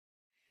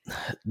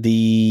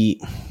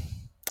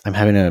I'm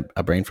having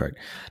a brain fart.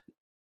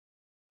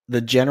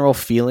 The general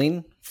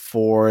feeling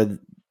for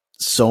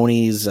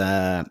Sony's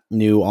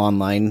new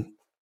online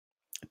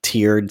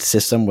tiered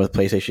system with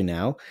PlayStation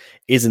Now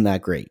isn't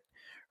that great,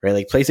 right?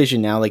 Like PlayStation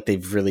now, like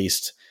they've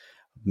released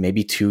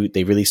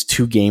they release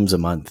 2 games a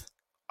month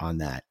on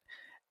that.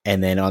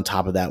 And then on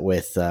top of that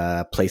with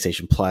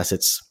PlayStation Plus,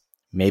 it's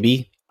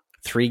maybe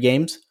 3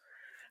 games,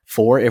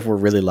 4 if we're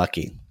really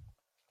lucky.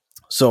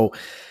 So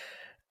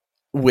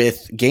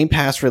with Game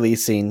Pass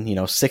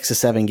releasing, 6 to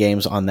 7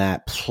 games on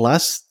that,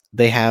 plus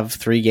they have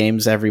 3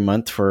 games every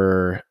month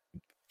for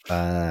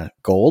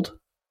Gold.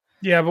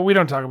 Yeah, but we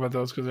don't talk about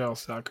those because they all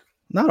suck.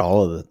 Not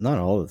all of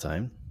the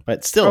time,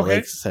 but still, Okay.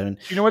 like 7.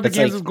 You know what the It's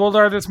games like- with Gold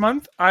are this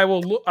month? I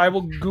will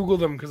Google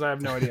them because I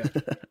have no idea.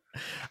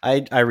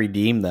 I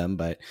redeem them,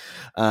 but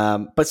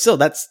still,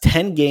 that's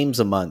 10 games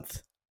a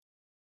month,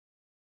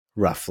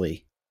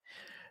 roughly,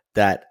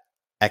 that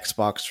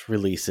Xbox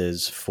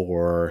releases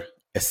for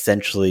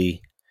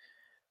essentially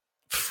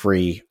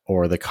free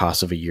or the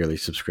cost of a yearly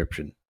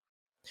subscription.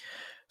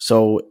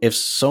 So if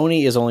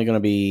Sony is only going to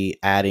be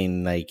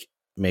adding like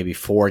maybe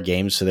 4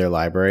 games to their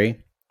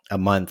library a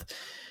month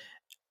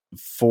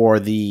for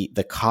the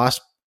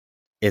cost,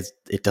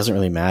 it doesn't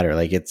really matter.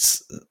 Like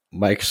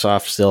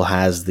Microsoft still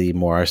has the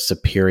more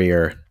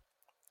superior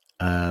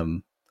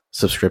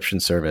subscription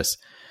service.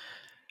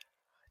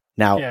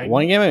 Now,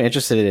 one game I'm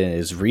interested in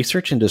is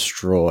Research and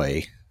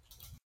Destroy.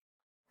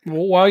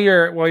 Well, while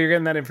you're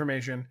getting that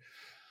information,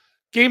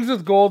 games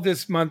with Gold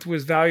this month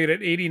was valued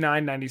at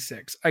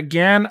 $89.96.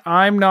 Again,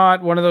 I'm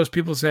not one of those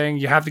people saying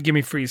you have to give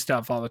me free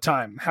stuff all the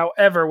time.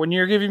 However, when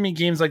you're giving me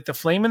games like The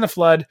Flame and the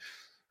Flood,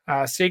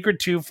 Sacred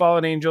 2,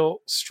 Fallen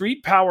Angel,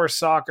 Street Power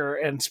Soccer,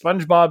 and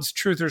SpongeBob's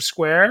Truth or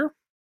Square,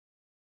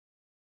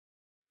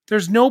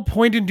 there's no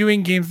point in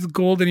doing games with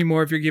Gold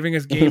anymore if you're giving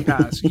us Game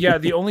Pass. Yeah,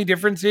 the only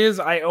difference is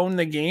I own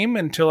the game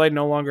until I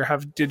no longer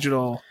have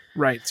digital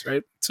rights,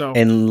 right? So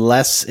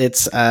unless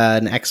it's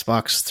an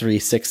Xbox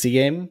 360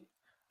 game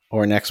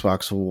or an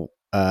Xbox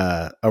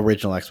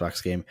original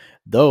Xbox game,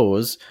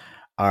 those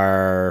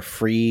are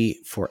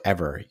free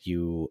forever.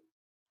 You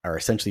are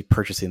essentially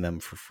purchasing them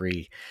for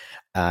free.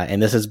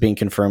 And this has been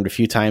confirmed a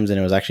few times, and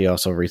it was actually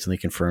also recently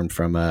confirmed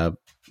from a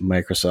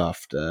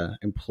Microsoft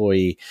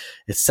employee.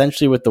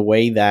 Essentially, with the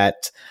way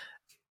that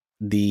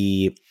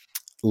the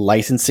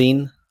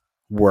licensing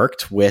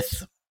worked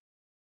with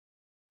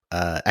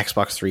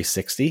Xbox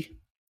 360,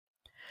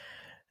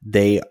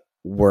 they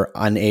were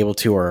unable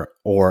to or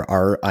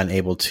are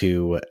unable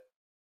to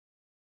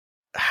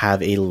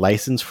have a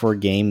license for a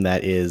game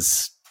that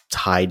is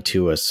tied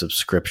to a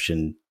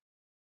subscription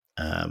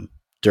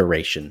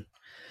duration.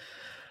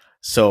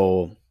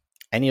 So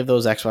any of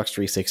those Xbox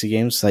 360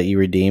 games that you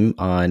redeem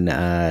on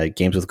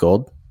Games with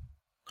Gold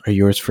are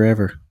yours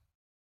forever.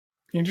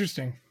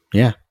 interesting.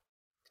 Yeah.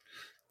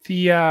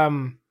 The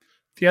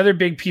other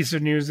big piece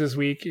of news this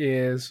week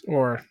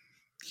or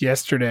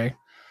yesterday,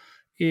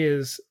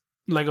 is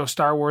Lego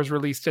Star Wars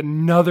released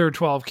another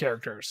 12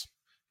 characters,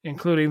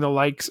 including the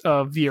likes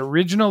of the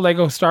original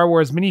Lego Star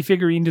Wars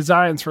minifigurine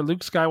designs for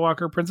Luke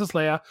Skywalker, Princess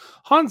Leia,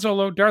 Han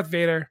Solo, Darth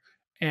Vader,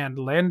 and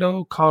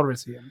Lando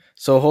Calrissian.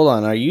 So hold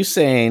on. Are you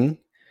saying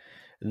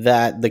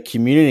that the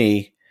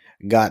community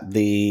got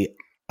the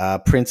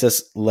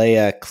Princess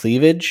Leia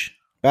cleavage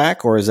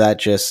back, or is that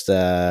just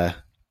they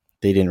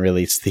didn't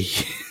release the...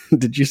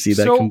 Did you see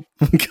that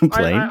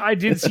complaint? I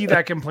did see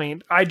that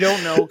complaint. I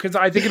don't know, because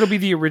I think it'll be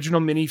the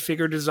original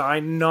minifigure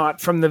design, not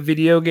from the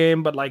video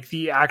game, but like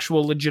the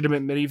actual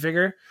legitimate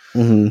minifigure.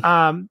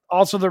 Mm-hmm.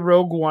 Also, the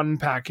Rogue One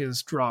pack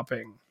is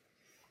dropping.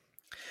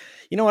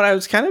 You know what? I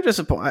was kind of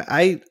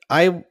disappointed.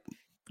 I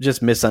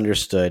just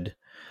misunderstood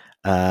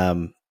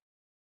a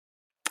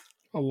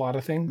lot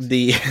of things.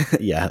 The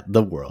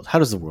world. How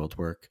does the world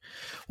work?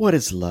 What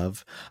is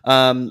love?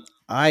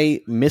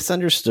 I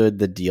misunderstood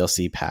the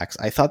DLC packs.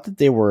 I thought that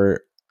they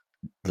were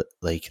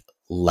like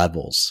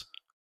levels,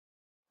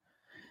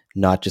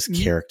 not just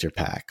character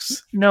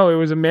packs. No, it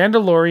was a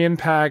Mandalorian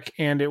pack,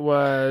 and it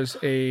was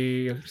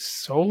a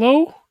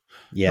solo.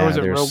 Yeah,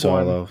 there's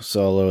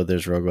Solo,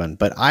 there's Rogue One.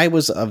 But I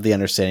was of the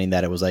understanding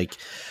that it was like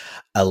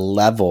a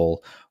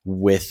level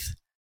with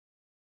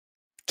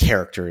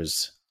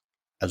characters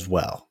as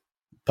well.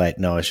 But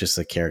no, it's just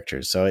the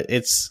characters. So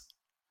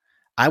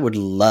I would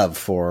love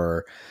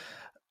for,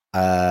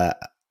 I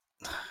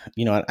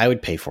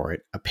would pay for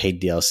it. A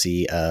paid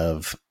DLC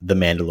of The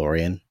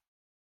Mandalorian.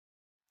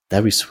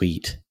 That'd be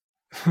sweet.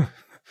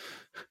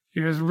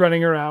 You're just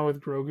running around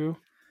with Grogu.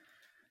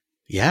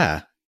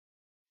 Yeah.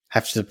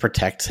 Have to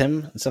protect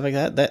him and stuff like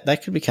that.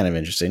 That could be kind of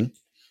interesting.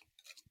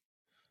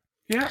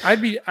 Yeah,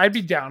 I'd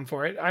be down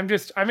for it.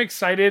 I'm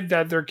excited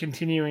that they're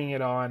continuing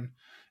it on.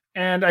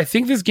 And I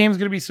think this game's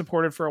going to be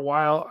supported for a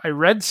while. I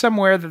read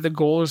somewhere that the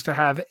goal is to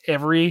have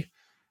every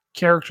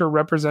character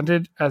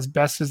represented as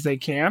best as they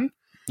can.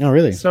 Oh,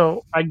 really?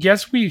 So I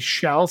guess we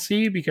shall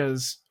see,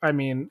 because, I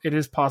mean, it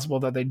is possible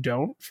that they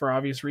don't for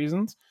obvious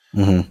reasons.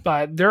 Mm-hmm.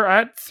 But they're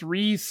at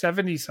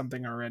 370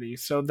 something already.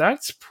 So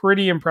that's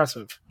pretty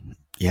impressive.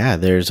 Yeah,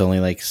 there's only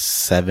like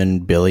 7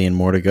 billion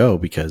more to go,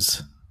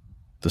 because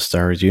the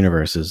Star Wars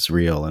universe is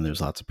real and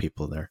there's lots of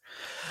people there.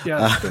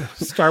 Yeah,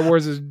 Star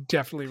Wars is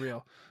definitely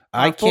real.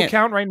 Full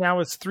count right now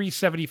is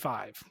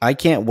 375. I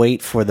can't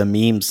wait for the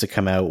memes to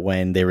come out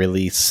when they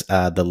release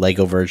the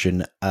Lego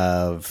version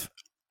of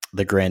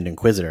the Grand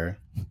Inquisitor.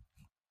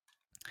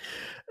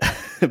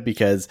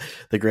 Because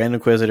the Grand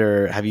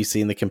Inquisitor, have you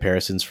seen the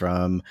comparisons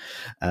from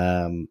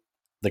the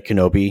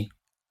Kenobi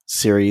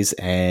series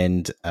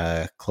and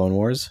Clone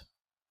Wars?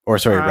 Or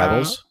sorry,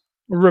 Rebels?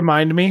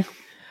 Remind me.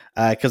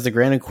 Because the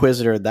Grand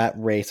Inquisitor, that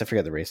race, I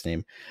forget the race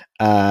name,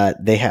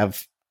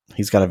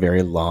 he's got a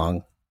very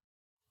long,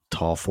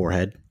 tall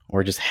forehead,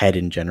 or just head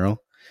in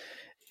general.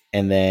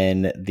 And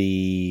then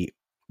the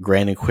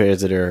Grand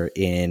Inquisitor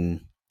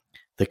in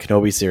the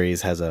Kenobi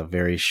series has a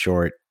very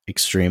short,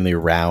 extremely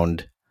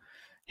round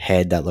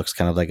head that looks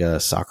kind of like a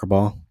soccer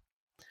ball.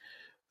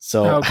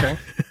 So okay.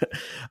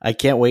 I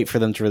can't wait for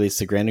them to release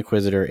the Grand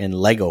Inquisitor in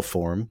Lego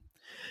form,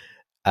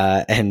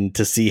 and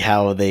to see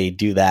how they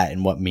do that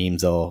and what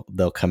memes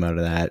they'll come out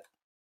of that.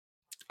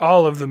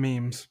 All of the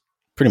memes.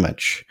 Pretty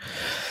much.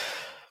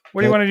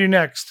 What do you want to do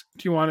next?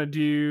 Do you want to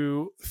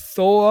do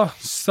Thor,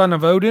 Son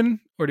of Odin,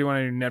 or do you want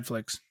to do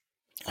Netflix?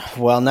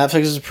 Well,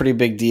 Netflix is a pretty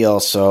big deal,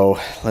 so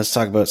let's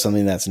talk about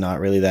something that's not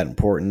really that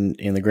important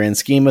in the grand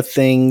scheme of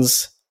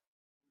things.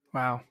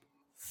 Wow.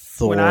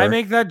 Thor. When I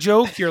make that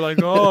joke, you're like,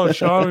 oh,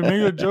 Sean, we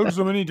make that joke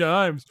so many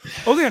times.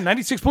 Oh, they're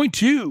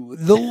 96.2,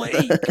 The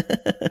Lake.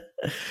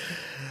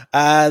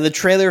 The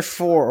trailer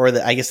for,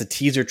 I guess the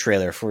teaser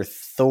trailer for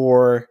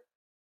Thor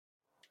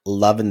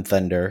Love and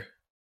Thunder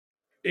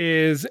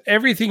is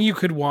everything you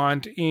could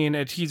want in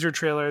a teaser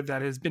trailer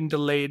that has been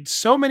delayed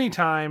so many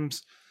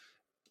times.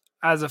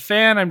 As a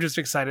fan, I'm just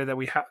excited that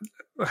we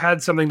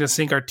had something to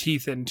sink our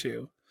teeth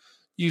into.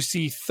 You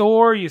see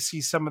Thor, you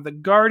see some of the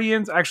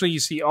Guardians. Actually, you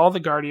see all the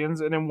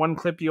Guardians, and in one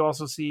clip, you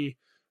also see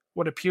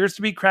what appears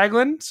to be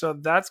Kraglin. So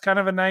that's kind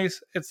of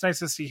it's nice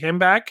to see him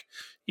back,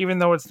 even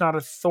though it's not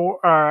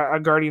a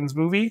Guardians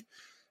movie.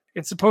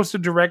 It's supposed to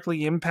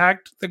directly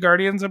impact the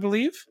Guardians, I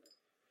believe.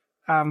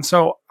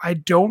 So I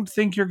don't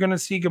think you're going to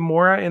see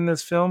Gamora in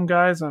this film,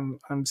 guys. I'm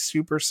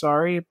super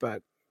sorry,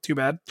 but too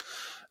bad.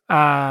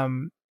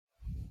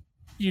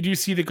 You do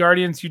see the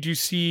Guardians. You do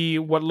see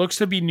what looks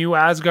to be New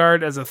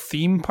Asgard as a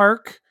theme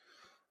park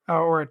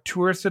or a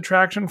tourist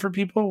attraction for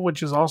people,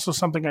 which is also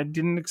something I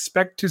didn't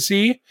expect to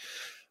see.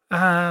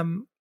 I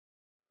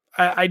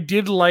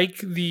did like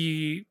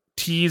the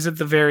tease at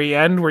the very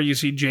end where you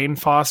see Jane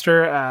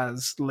Foster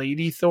as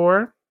Lady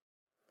Thor.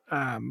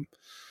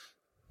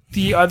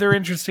 The other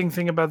interesting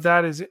thing about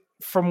that is,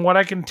 from what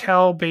I can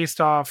tell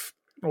based off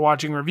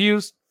watching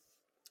reviews,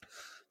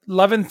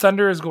 Love and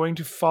Thunder is going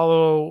to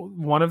follow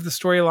one of the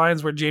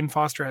storylines where Jane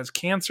Foster has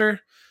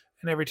cancer,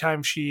 and every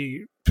time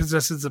she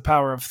possesses the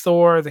power of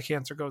Thor, the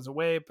cancer goes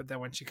away, but then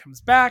when she comes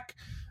back,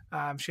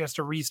 she has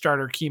to restart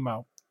her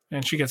chemo,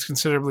 and she gets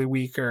considerably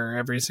weaker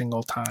every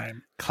single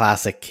time.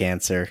 Classic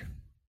cancer.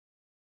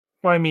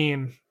 Well, I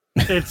mean,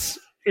 it's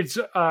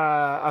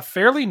a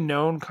fairly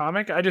known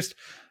comic.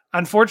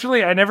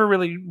 Unfortunately, I never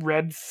really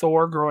read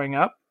Thor growing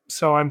up,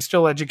 so I'm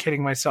still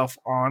educating myself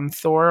on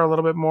Thor a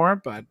little bit more,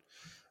 but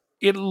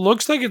it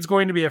looks like it's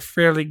going to be a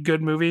fairly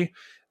good movie.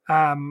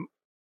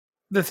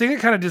 The thing that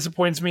kind of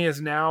disappoints me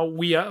is now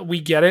we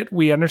get it.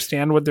 We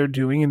understand what they're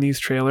doing in these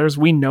trailers.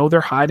 We know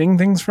they're hiding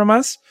things from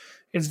us.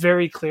 It's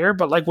very clear.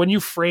 But like when you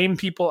frame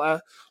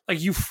people,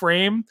 you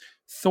frame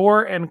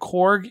Thor and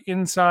Korg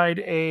inside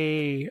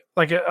a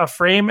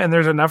frame, and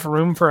there's enough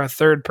room for a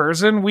third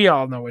person, we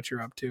all know what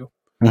you're up to.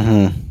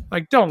 Mm-hmm.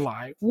 Like, don't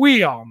lie.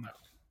 We all know.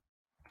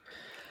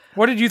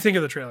 What did you think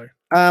of the trailer?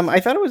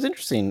 I thought it was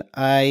interesting.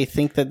 I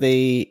think that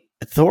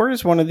Thor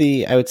is one of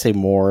the, I would say,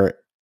 more,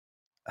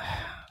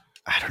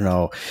 I don't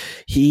know.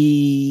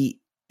 He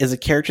is a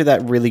character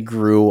that really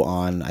grew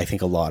on, I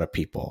think, a lot of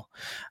people.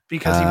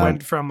 Because he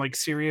went from like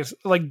serious,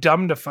 like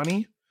dumb to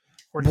funny,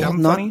 or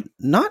dumb funny?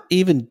 Not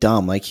even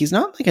dumb. Like, he's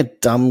not like a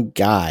dumb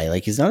guy.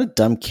 Like, he's not a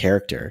dumb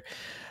character.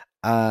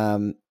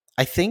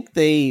 I think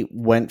they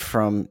went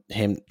from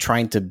him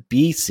trying to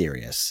be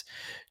serious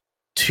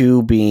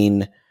to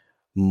being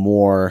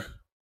more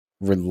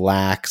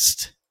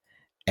relaxed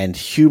and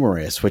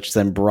humorous, which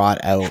then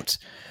brought out,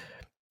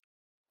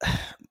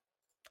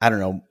 I don't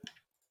know,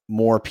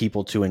 more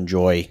people to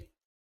enjoy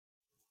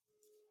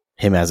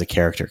him as a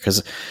character.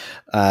 Because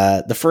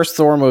the first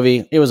Thor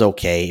movie, it was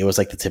okay. It was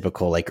like the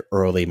typical like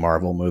early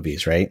Marvel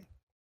movies, right?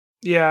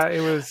 Yeah,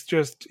 it was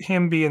just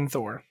him being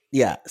Thor.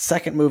 Yeah,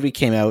 second movie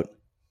came out,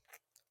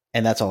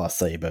 and that's all I'll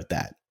say about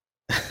that.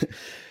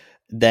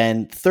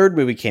 Then third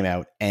movie came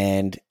out,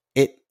 and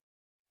it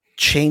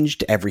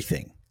changed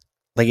everything.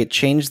 Like, it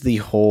changed the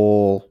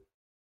whole,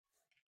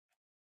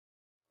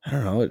 I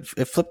don't know,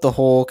 it flipped the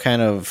whole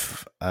kind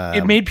of...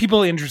 it made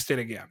people interested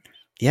again.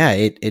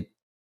 Yeah,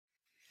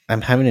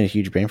 I'm having a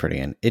huge brain fart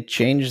again. It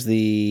changed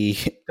the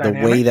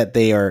way that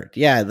they are,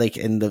 yeah, like,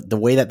 in the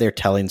way that they're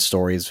telling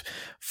stories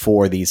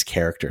for these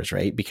characters,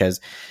 right? Because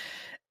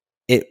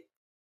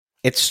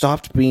it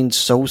stopped being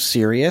so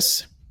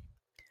serious.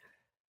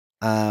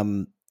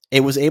 It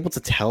was able to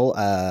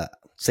tell,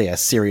 say, a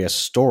serious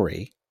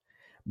story,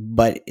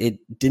 but it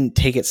didn't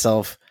take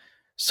itself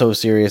so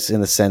serious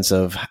in the sense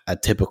of a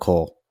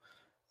typical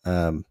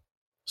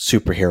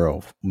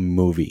superhero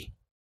movie.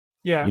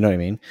 Yeah. You know what I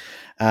mean?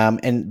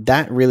 And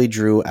that really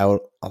drew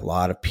out a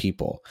lot of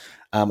people.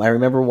 I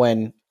remember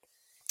when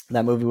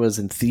that movie was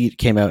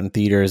came out in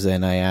theaters,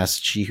 and I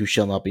asked She Who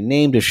Shall Not Be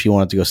Named if she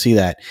wanted to go see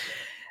that.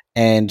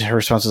 And her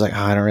response was like,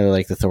 I don't really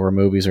like the Thor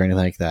movies or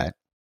anything like that.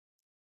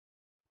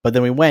 But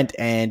then we went,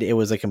 and it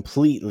was a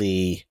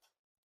completely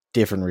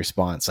different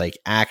response. Like,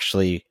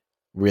 actually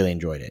really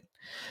enjoyed it.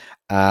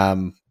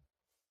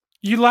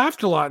 You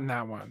laughed a lot in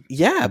that one.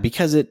 Yeah,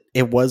 because it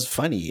was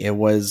funny. It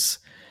was,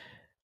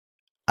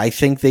 I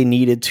think they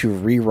needed to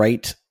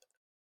rewrite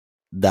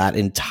that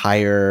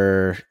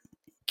entire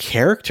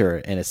character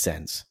in a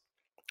sense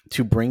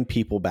to bring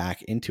people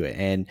back into it.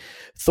 And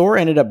Thor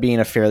ended up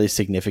being a fairly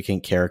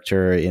significant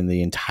character in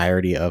the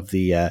entirety of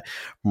the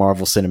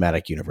Marvel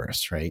Cinematic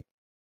Universe, right?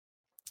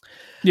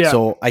 Yeah.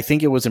 So I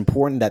think it was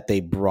important that they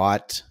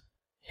brought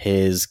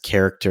his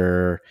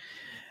character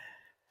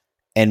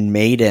and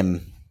made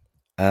him,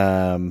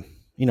 I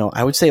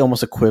would say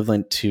almost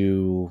equivalent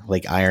to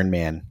like Iron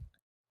Man,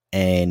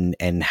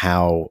 and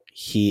how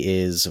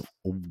he is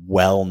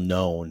well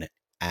known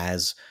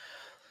as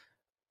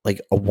like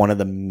one of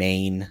the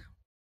main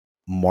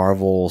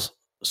Marvel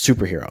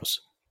superheroes.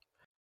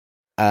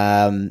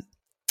 I'm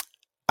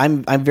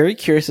very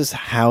curious as to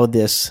how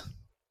this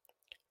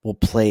will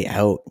play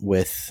out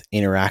with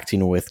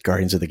interacting with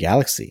Guardians of the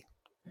Galaxy,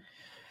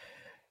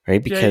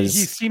 right? Because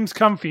he seems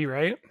comfy,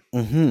 right?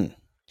 Mm-hmm.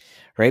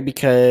 Right,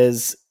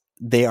 because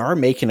they are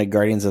making a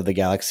Guardians of the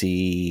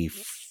Galaxy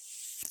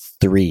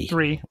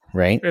 3,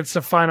 right? It's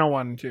the final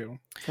one too,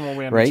 from what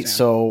we understand. Right.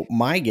 So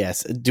my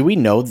guess, do we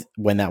know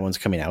when that one's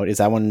coming out? Is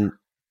that one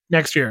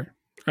next year?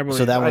 I believe.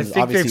 So that I one's think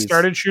they've obviously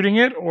started shooting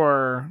it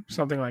or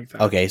something like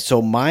that. Okay,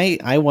 so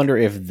I wonder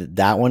if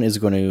that one is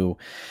going to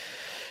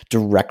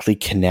directly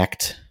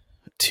connect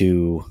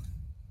to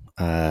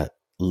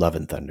Love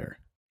and Thunder.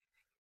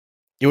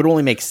 It would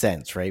only make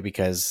sense, right?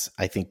 Because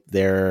I think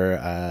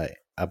they're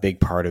a big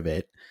part of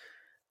it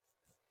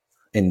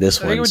in this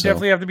one. I think it would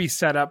definitely have to be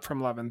set up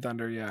from Love and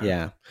Thunder, yeah.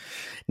 Yeah.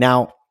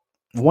 Now,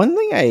 one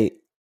thing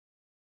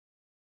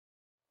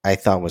I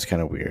thought was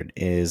kind of weird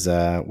is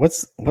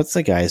what's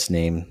the guy's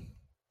name?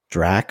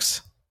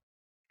 Drax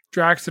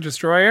the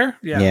Destroyer?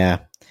 Yeah. Yeah.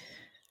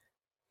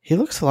 He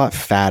looks a lot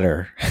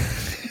fatter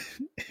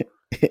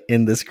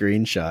in the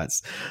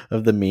screenshots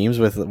of the memes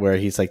where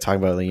he's like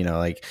talking about,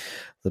 like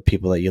the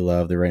people that you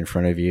love, they're right in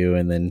front of you,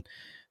 and then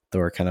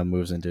Thor kind of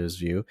moves into his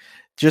view.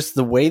 Just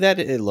the way that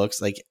it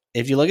looks, like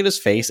if you look at his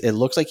face, it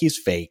looks like he's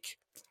fake.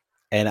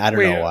 And I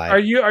don't know why. Are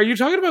you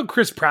talking about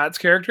Chris Pratt's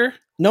character?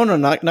 No,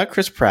 not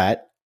Chris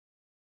Pratt.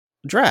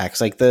 Drax,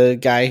 like the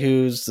guy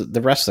who's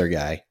the wrestler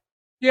guy.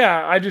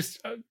 Yeah,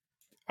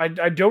 I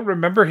don't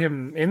remember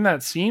him in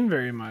that scene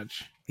very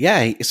much.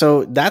 Yeah,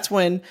 so that's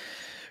when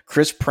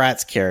Chris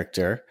Pratt's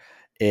character,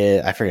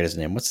 I forget his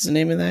name. What's his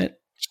name in that?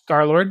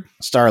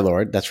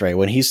 Star-Lord, that's right.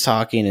 When he's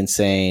talking and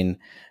saying,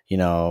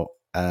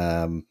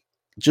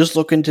 just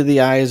look into the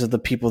eyes of the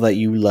people that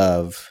you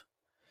love.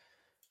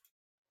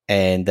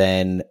 And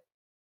then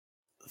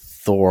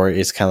Thor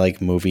is kind of like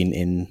moving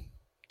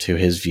into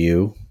his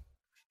view.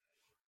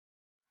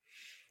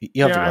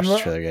 You have to watch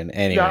the trailer again.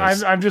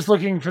 Anyways, yeah, I'm just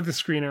looking for the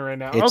screener right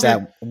now. It's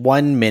that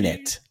 1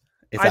 minute.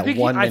 I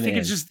think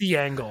it's just the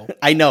angle.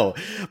 I know,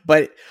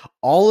 but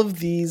all of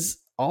these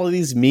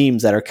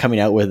memes that are coming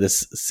out with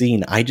this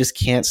scene, I just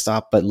can't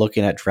stop but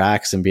looking at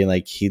Drax and being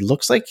like, he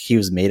looks like he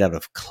was made out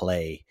of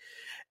clay,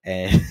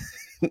 and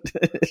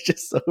it's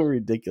just so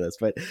ridiculous.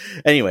 But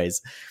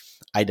anyways,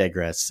 I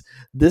digress.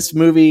 This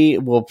movie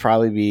will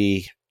probably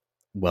be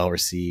well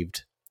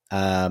received.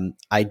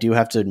 I do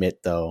have to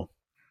admit, though,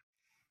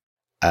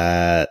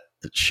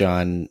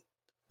 Sean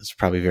is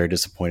probably very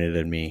disappointed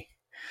in me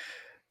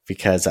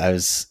because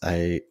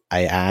I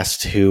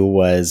asked who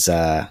was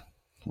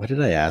what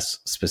did I ask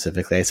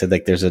specifically? I said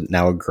like there's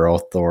now a girl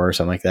Thor or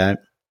something like that,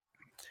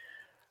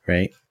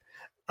 right?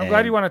 I'm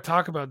glad you want to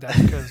talk about that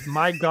because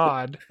my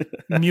God,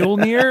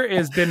 Mjolnir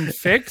has been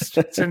fixed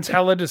since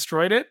Hela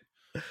destroyed it.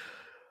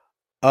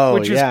 Oh,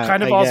 which is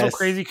kind of also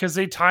crazy because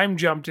they time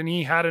jumped and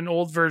he had an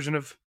old version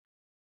of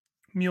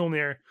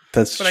Mjolnir.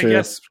 That's true. But I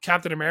guess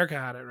Captain America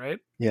had it, right?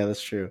 Yeah,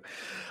 that's true.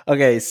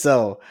 Okay,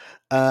 so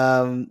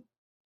I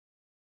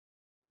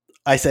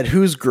said,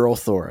 who's girl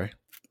Thor?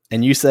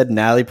 And you said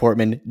Natalie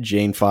Portman,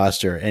 Jane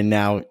Foster. And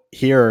now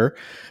here,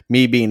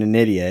 me being an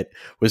idiot,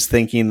 was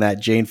thinking that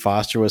Jane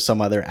Foster was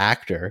some other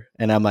actor.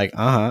 And I'm like,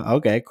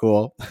 okay,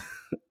 cool.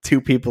 Two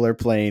people are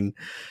playing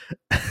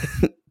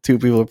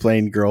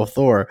girl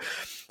Thor.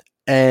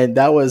 And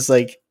that was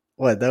like,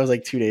 what? That was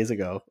like 2 days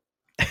ago.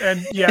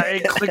 And yeah,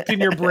 it clicked in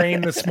your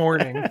brain this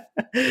morning.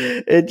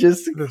 It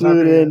just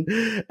clued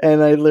in.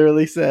 And I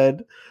literally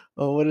said,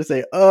 what did I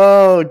say?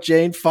 Oh,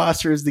 Jane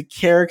Foster is the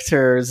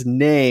character's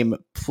name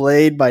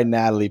played by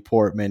Natalie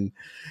Portman.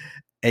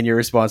 And your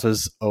response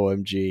was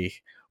OMG,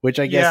 which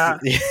I guess.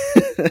 Yeah.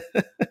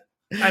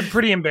 I'm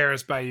pretty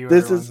embarrassed by you every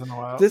once in a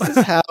while.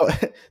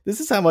 This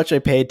is how much I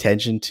pay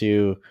attention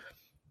to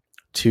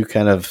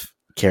kind of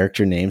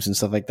character names and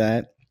stuff like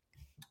that.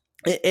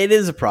 It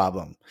is a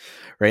problem,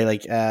 right?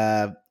 Like,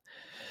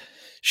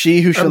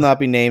 she who shall not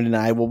be named and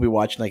I will be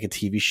watching like a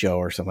TV show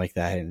or something like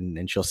that,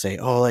 and she'll say,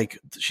 "Oh, like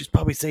she's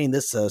probably saying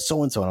this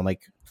so and so," and I'm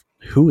like,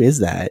 "Who is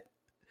that?"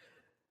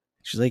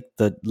 She's like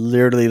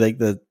literally like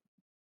the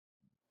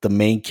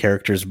main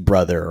character's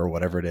brother or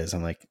whatever it is.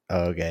 I'm like,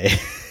 oh, okay.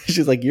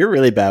 She's like, "You're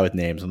really bad with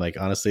names." I'm like,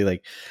 honestly,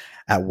 like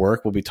at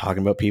work we'll be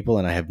talking about people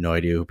and I have no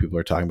idea who people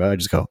are talking about. I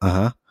just go,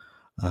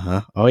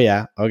 oh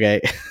yeah,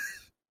 okay.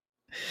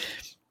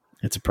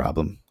 It's a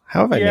problem.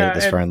 How have I made it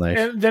this far in life?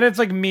 And then it's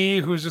like me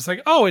who's just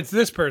like, oh, it's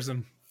this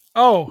person.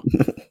 Oh,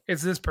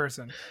 it's this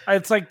person.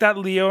 It's like that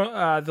the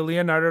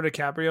Leonardo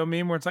DiCaprio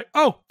meme where it's like,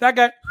 oh, that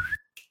guy.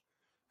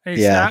 And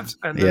he snaps.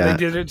 And then they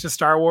did it to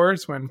Star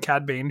Wars when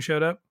Cad Bane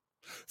showed up.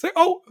 It's like,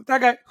 oh,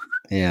 that guy.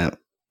 Yeah.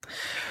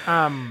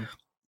 Do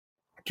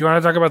you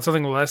want to talk about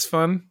something less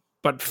fun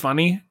but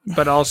funny,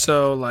 but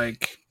also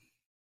like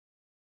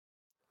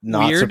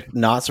weird?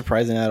 Not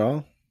surprising at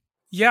all.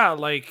 Yeah,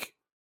 like,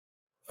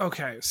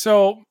 okay,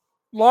 so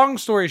long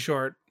story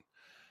short,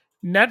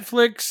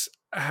 Netflix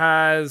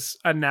has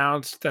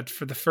announced that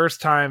for the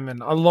first time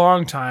in a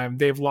long time,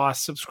 they've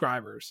lost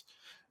subscribers.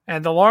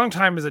 And the long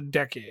time is a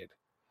decade.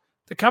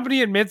 The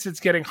company admits it's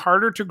getting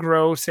harder to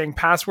grow, saying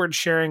password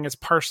sharing is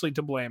partially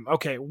to blame.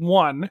 Okay,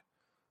 one,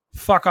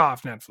 fuck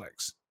off,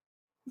 Netflix.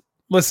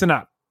 Listen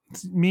up.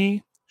 It's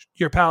me,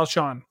 your pal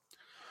Sean.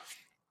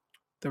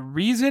 The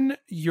reason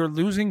you're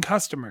losing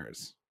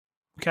customers,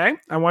 okay?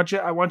 I want you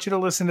to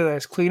listen to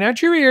this. Clean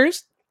out your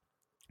ears.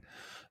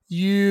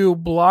 You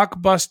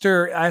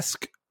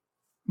Blockbuster-esque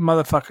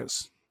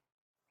motherfuckers.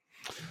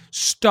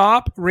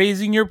 Stop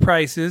raising your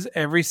prices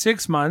every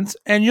 6 months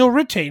and you'll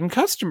retain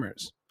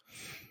customers.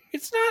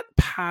 It's not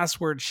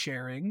password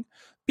sharing,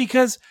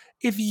 because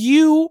if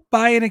you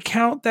buy an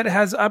account that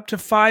has up to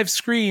 5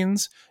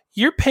 screens,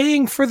 you're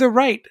paying for the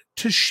right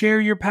to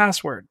share your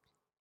password.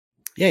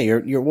 Yeah,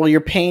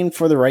 you're paying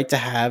for the right to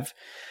have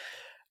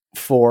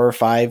 4 or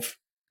 5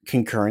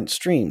 concurrent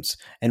streams,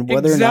 and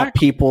whether or not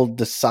people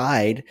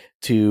decide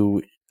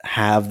to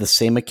have the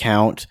same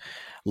account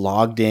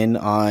logged in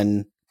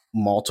on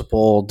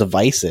multiple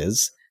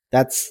devices,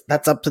 that's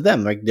up to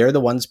them. Like, they're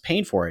the ones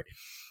paying for it.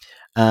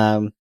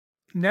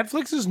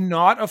 Netflix is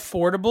not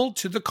affordable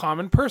to the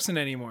common person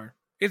anymore.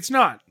 It's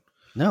not.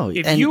 No.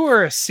 If you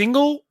are a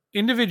single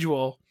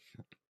individual,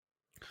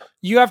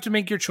 you have to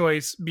make your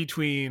choice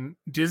between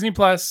Disney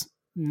Plus,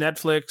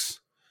 Netflix,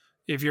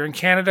 if you're in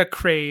Canada,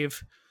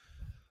 Crave,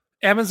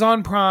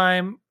 Amazon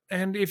Prime,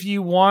 and if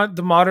you want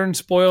the modern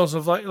spoils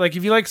of like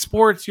if you like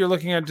sports, you're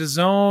looking at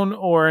DAZN,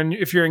 or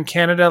if you're in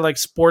Canada, like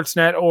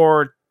Sportsnet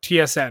or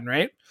TSN,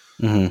 right?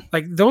 Mm-hmm.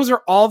 Like, those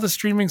are all the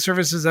streaming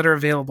services that are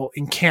available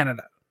in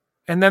Canada.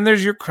 And then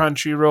there's your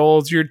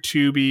Crunchyrolls, your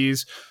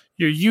Tubies,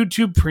 your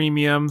YouTube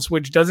Premiums,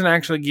 which doesn't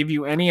actually give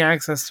you any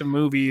access to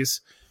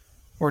movies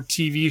or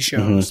TV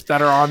shows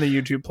that are on the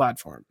YouTube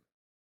platform.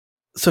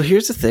 So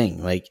here's the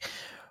thing, like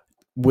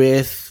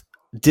with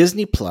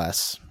Disney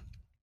Plus,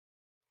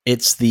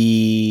 it's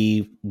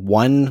the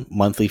 1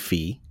 monthly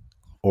fee,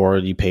 or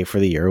you pay for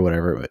the year or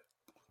whatever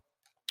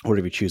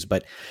you choose,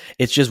 but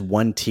it's just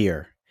one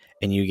tier,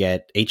 and you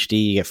get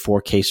HD, you get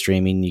 4K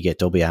streaming, you get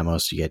Dolby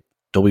Atmos, you get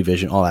Dolby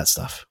Vision, all that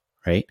stuff,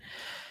 right?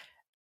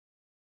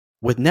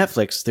 With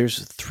Netflix,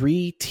 there's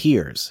 3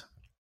 tiers,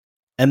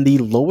 and the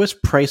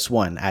lowest price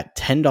one at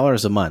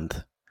 $10 a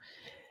month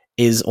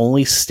is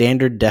only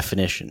standard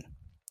definition.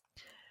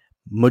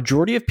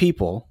 Majority of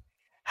people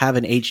have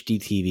an HD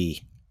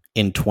TV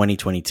in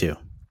 2022.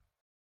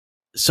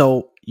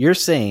 So you're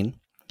saying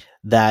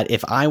that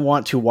if I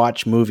want to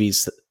watch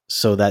movies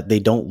so that they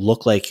don't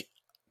look like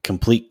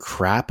complete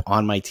crap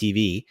on my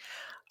TV,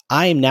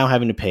 I am now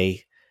having to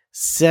pay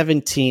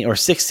 $17 or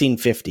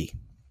 $16.50.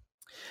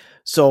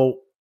 So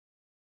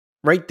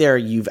right there,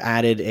 you've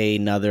added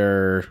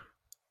another,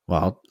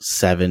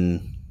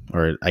 $7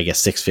 or I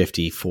guess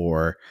 $6.50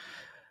 for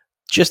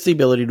just the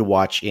ability to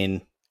watch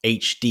in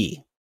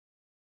HD.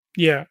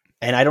 Yeah.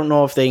 And I don't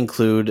know if they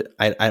include,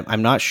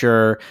 I'm not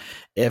sure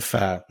if,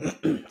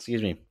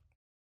 excuse me,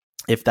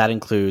 if that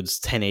includes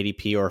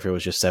 1080p or if it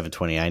was just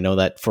 720. I know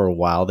that for a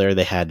while there,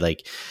 they had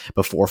like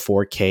before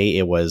 4K,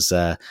 it was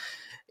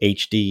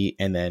HD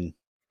and then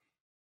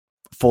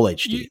full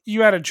HD.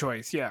 You had a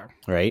choice. Yeah.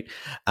 Right.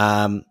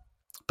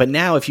 But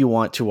now if you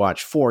want to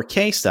watch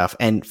 4K stuff,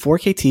 and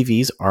 4K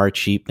TVs are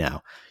cheap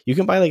now, you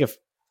can buy like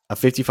a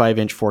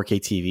 55-inch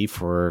 4K TV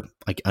for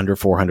like under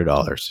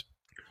 $400.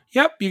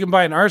 Yep, you can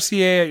buy an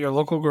RCA at your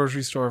local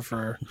grocery store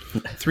for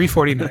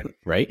 $349.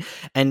 Right?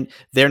 And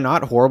they're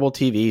not horrible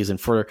TVs. And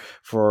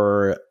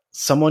for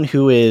someone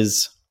who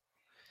is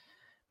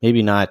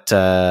maybe not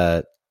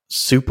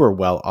super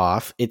well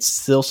off, it's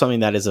still something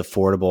that is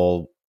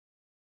affordable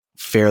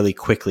fairly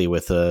quickly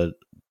with a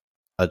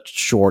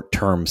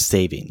short-term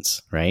savings,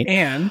 right?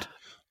 And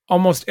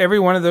almost every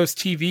one of those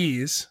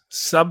TVs,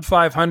 sub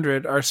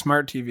 500, are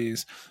smart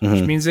TVs,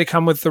 which means they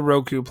come with the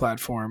Roku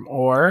platform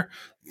or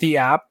the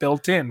app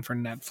built in for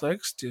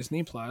Netflix,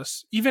 Disney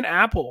Plus, even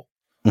Apple.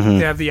 They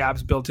have the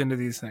apps built into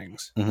these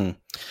things.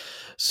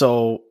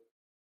 So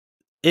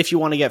if you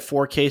want to get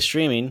 4K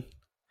streaming,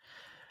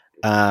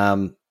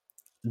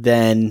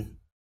 then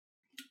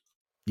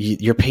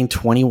you're paying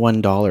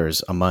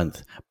 $21 a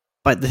month.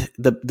 But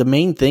the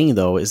main thing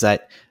though is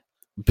that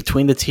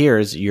between the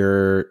tiers,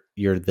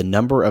 the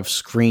number of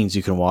screens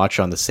you can watch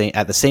at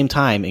the same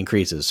time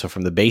increases. So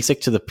from the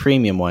basic to the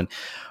premium one,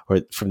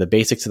 or from the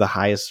basic to the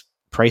highest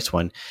price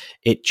one,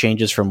 it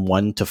changes from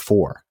 1 to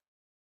 4.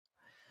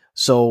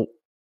 So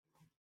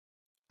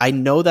I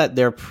know that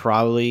they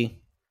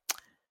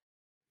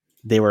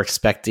were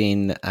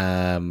expecting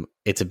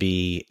it to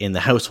be in the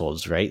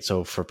households, right?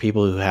 So for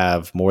people who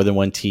have more than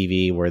one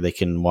TV where they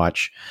can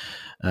watch,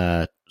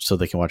 so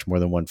they can watch more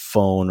than one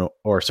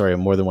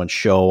more than one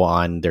show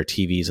on their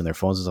TVs and their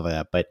phones and stuff like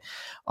that. But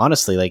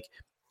honestly, like,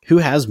 who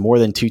has more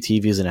than 2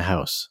 TVs in a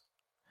house,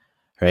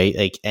 right?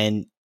 Like,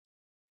 and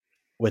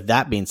with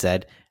that being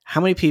said,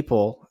 how many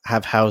people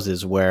have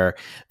houses where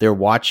they're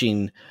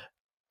watching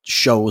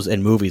shows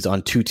and movies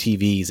on 2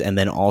 TVs, and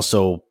then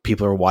also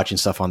people are watching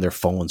stuff on their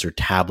phones or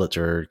tablets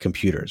or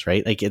computers,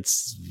 right? Like,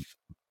 it's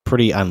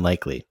pretty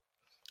unlikely.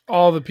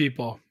 All the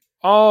people.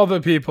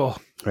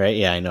 Right?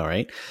 Yeah, I know,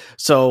 right?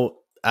 So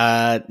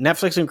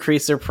Netflix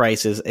increased their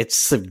prices. It's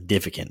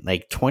significant,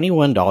 like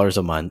 $21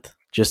 a month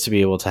just to be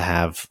able to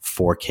have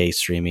 4K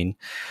streaming.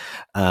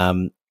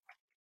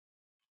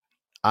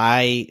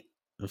 I,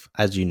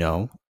 as you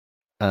know,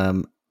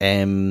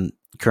 am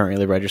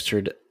currently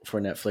registered for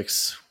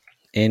Netflix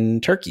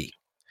in Turkey.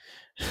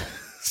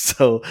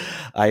 So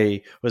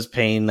I was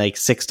paying like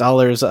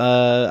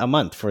 $6 a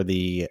month for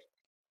the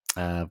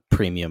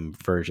premium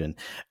version,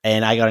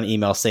 and I got an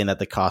email saying that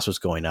the cost was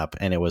going up,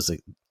 and it was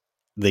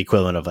the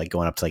equivalent of like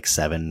going up to like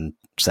 $7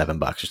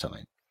 or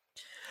something.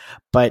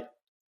 But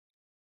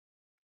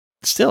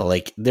still,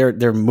 like,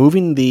 they're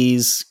moving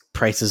these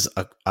prices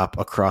up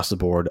across the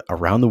board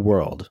around the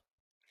world,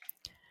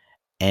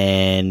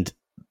 and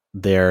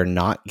they're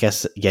not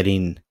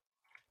getting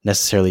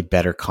necessarily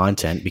better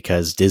content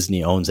because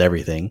Disney owns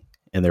everything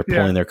and they're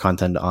pulling their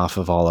content off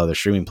of all other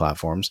streaming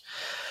platforms.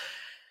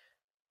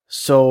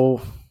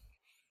 So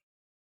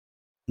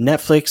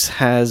Netflix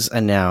has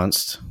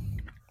announced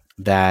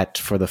that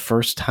for the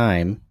first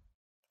time,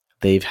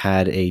 they've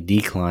had a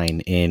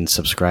decline in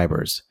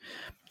subscribers.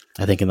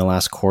 I think in the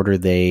last quarter,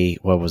 they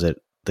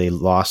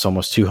lost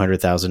almost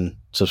 200,000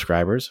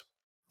 subscribers.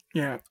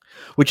 Yeah.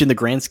 Which in the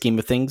grand scheme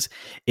of things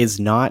is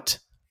not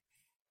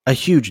a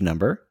huge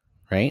number,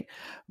 right?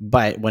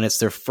 But when it's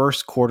their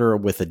first quarter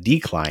with a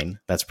decline,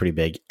 that's pretty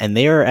big. And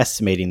they are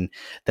estimating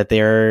that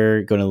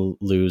they're going to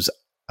lose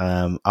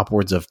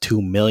upwards of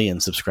 2 million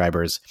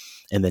subscribers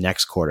in the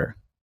next quarter.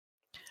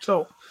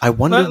 So I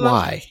wonder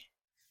why.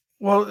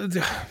 Well,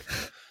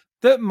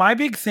 my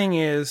big thing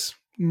is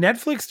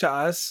Netflix to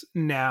us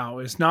now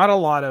is not a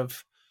lot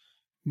of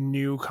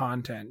new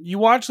content. You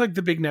watch like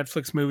the big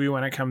Netflix movie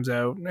when it comes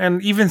out,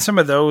 and even some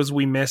of those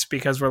we miss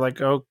because we're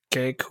like,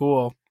 okay,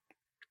 cool.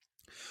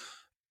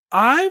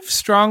 I've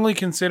strongly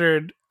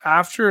considered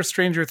after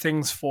Stranger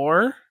Things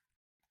 4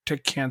 to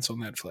cancel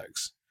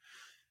Netflix.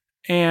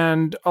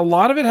 And a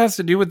lot of it has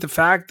to do with the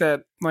fact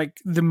that like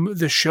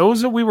the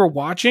shows that we were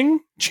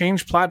watching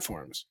changed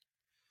platforms.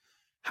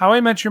 How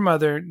I Met Your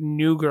Mother,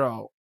 New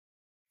Girl,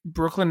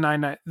 Brooklyn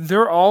Nine-Nine,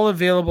 they're all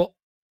available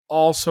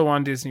also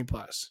on Disney+.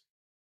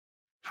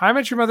 How I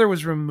Met Your Mother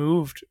was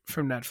removed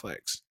from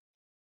Netflix.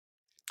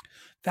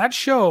 That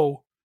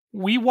show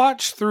we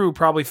watch through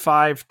probably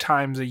 5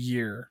 times a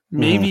year,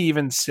 maybe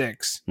even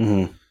 6.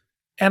 Mm-hmm.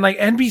 And like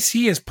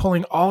NBC is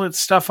pulling all its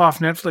stuff off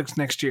Netflix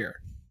next year.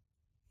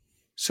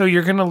 So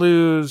you're going to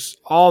lose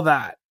all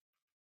that.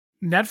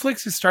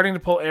 Netflix is starting to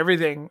pull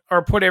everything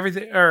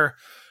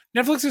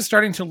Netflix is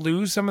starting to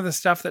lose some of the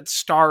stuff that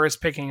Star is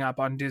picking up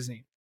on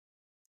Disney.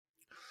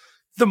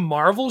 The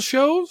Marvel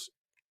shows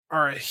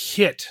are a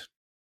hit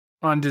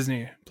on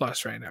Disney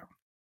Plus right now.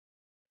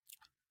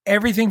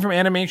 Everything from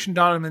animation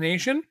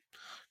domination,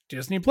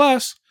 Disney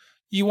Plus.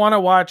 You want to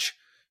watch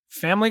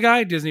Family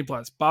Guy, Disney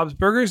Plus. Bob's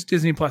Burgers,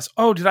 Disney Plus.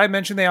 Oh, did I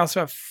mention they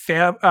also have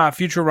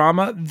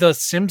Futurama, The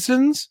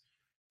Simpsons,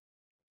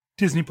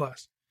 Disney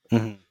Plus.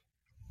 Mm-hmm.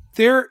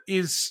 There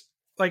is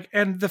like,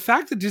 and the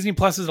fact that Disney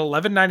Plus is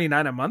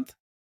 $11.99 a month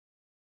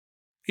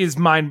is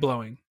mind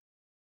blowing.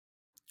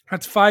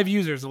 That's 5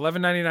 users,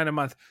 $11.99 a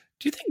month.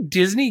 Do you think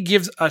Disney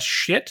gives a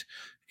shit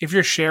if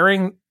you're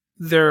sharing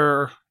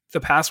the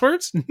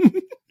passwords?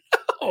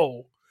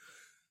 No.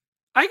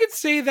 I could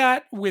say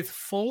that with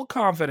full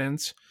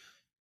confidence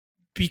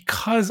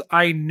because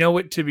I know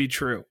it to be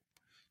true.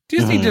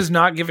 Disney does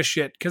not give a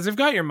shit because they've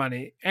got your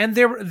money and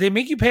they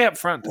make you pay up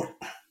front.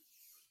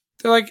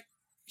 They're like,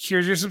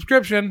 here's your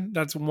subscription.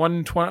 That's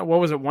 $120. What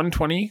was it?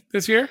 $120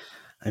 this year?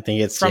 I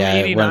think it's from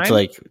it went to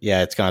 $89?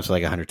 it's gone up to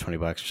like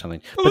 $120 or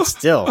something. But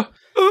still,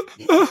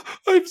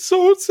 I'm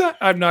so sad.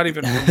 I'm not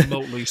even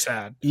remotely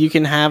sad. you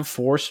can have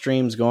 4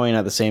 streams going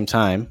at the same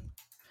time.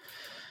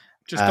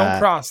 Just don't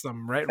cross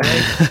them, right?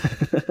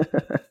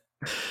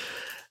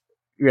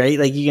 Right?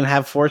 Like you can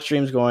have 4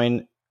 streams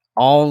going,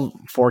 all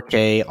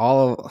 4K,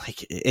 all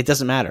like it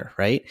doesn't matter,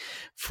 right?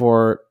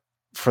 For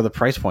the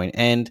price point.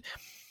 And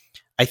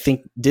I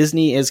think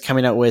Disney is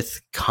coming out with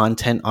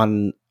content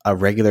on a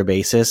regular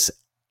basis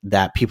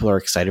that people are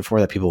excited for,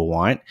 that people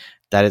want,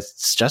 that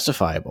it's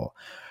justifiable.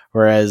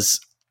 Whereas,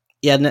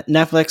 yeah,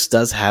 Netflix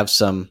does have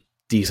some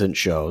decent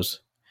shows.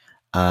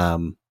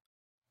 But,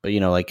 you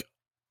know, like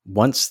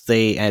once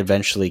they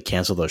eventually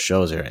cancel those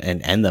shows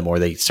and end them, or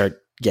they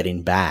start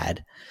getting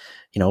bad,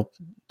 you know,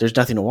 there's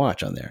nothing to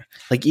watch on there.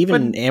 Like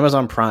even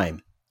Amazon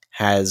Prime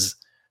has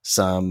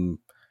some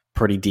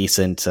pretty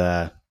decent,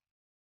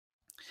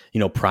 you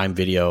know, Prime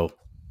Video,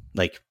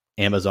 like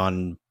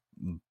Amazon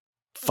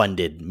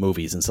funded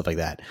movies and stuff like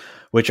that,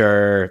 which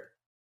are,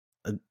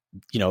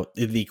 you know,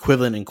 the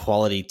equivalent in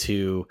quality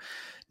to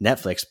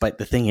Netflix. But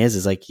the thing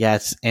is like, yeah,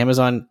 it's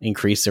Amazon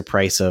increased their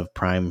price of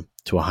Prime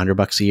to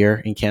 $100 a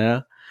year in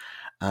Canada.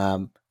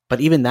 But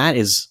even that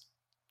is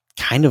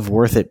kind of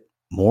worth it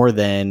more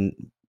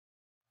than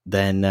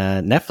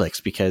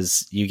Netflix,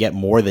 because you get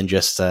more than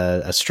just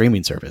a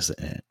streaming service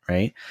in it,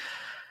 right?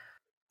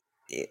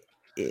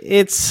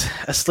 It's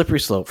a slippery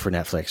slope for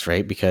Netflix,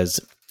 right? Because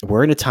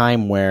we're in a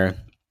time where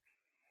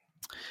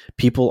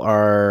people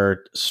are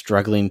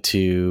struggling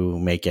to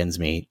make ends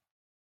meet,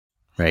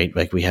 right?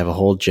 Like we have a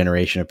whole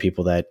generation of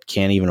people that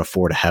can't even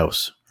afford a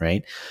house,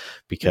 right?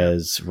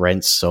 Because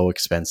rent's so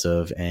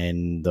expensive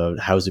and the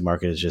housing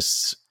market is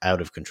just out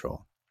of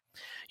control.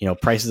 You know,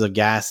 prices of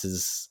gas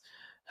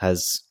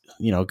has,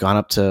 you know, gone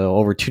up to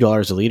over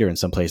 $2 a liter in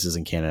some places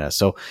in Canada.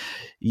 So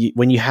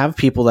when you have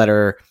people that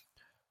are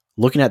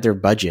looking at their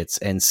budgets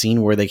and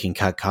seeing where they can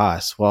cut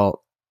costs,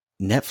 well,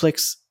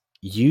 Netflix,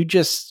 you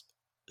just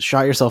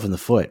shot yourself in the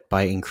foot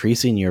by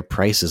increasing your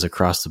prices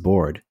across the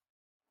board.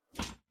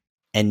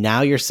 And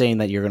now you're saying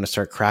that you're going to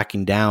start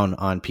cracking down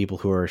on people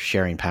who are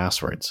sharing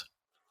passwords.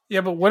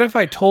 Yeah, but what if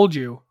I told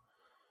you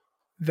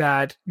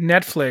that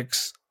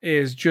Netflix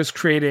is just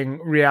creating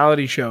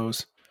reality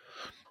shows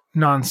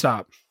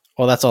nonstop?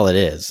 Well, that's all it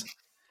is.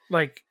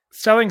 Like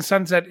Selling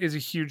Sunset is a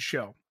huge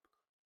show.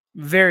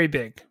 Very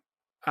big.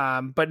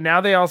 But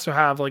now they also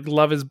have like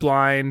Love is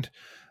Blind,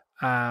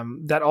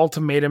 that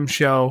Ultimatum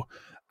show.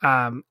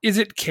 Is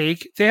It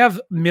Cake? They have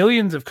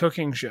millions of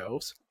cooking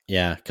shows.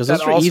 Yeah, because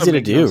those are easy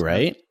to do,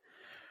 right?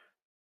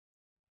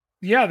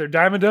 Yeah, they're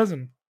dime a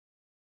dozen.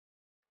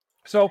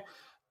 So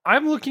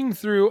I'm looking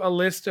through a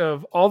list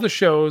of all the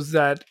shows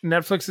that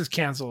Netflix has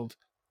canceled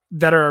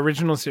that are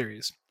original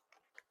series.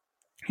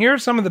 Here are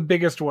some of the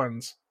biggest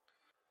ones.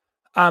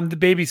 The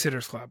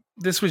Babysitter's Club.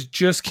 This was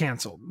just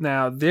canceled.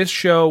 Now, this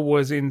show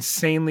was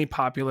insanely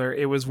popular.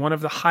 It was one of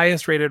the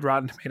highest rated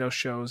Rotten Tomatoes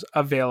shows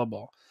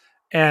available.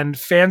 And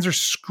fans are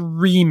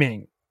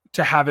screaming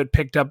to have it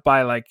picked up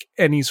by like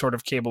any sort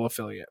of cable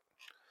affiliate.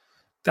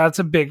 That's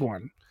a big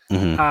one.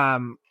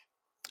 Mm-hmm.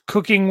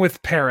 Cooking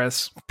with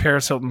Paris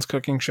Hilton's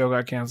cooking show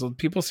got canceled.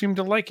 People seem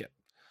to like it.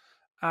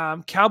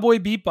 Cowboy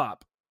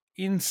Bebop,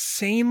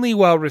 insanely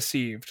well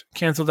received,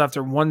 canceled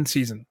after one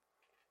season.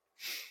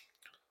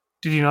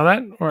 Did you know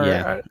that?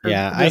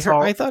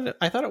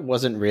 I thought it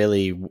wasn't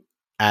really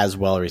as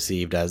well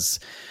received as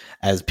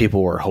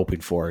people were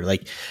hoping for.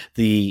 Like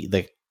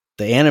the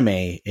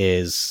anime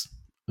is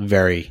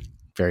very,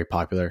 very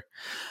popular,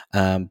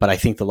 but I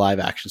think the live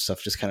action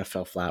stuff just kind of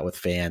fell flat with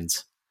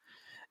fans.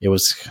 I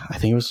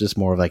think it was just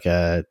more of like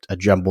a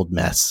jumbled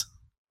mess.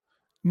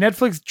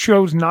 Netflix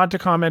chose not to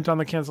comment on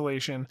the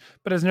cancellation,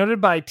 but as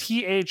noted by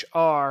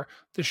THR,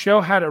 the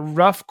show had a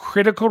rough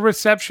critical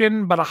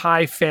reception, but a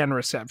high fan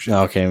reception.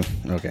 Okay.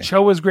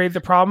 Show was great.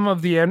 The problem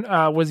of the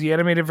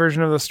animated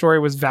version of the story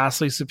was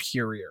vastly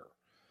superior.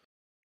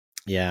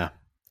 Yeah.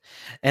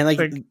 And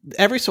like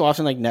every so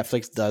often, like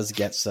Netflix does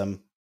get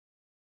some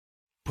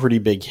pretty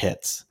big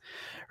hits,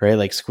 right?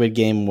 Like Squid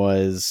Game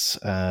was,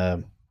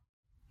 a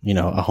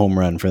home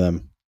run for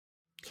them.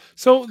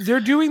 So they're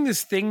doing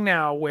this thing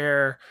now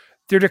where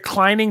they're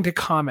declining to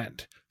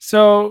comment.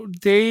 So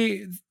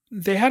they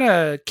had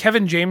a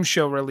Kevin James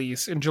show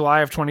release in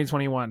July of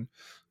 2021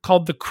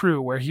 called The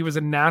Crew, where he was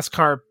a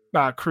NASCAR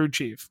crew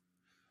chief.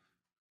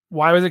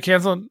 Why was it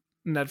canceled?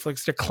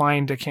 Netflix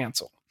declined to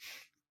cancel.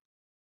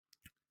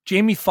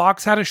 Jamie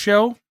Foxx had a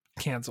show,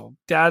 canceled.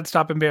 Dad,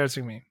 stop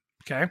embarrassing me.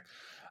 Okay.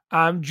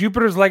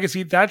 Jupiter's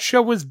Legacy, that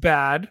show was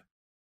bad,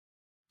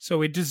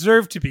 so it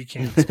deserved to be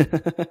canceled.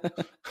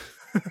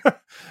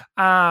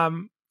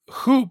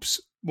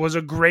 Hoops was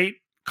a great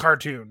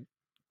cartoon,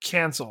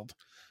 canceled.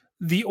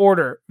 The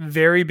Order,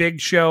 very big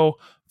show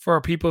for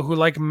people who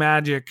like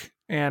magic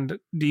and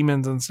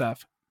demons and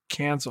stuff,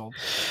 canceled.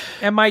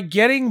 Am I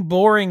getting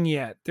boring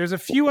yet? There's a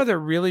few other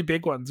really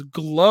big ones.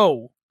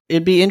 Glow.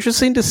 It'd be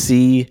interesting to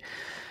see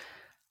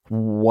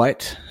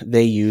what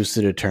they use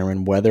to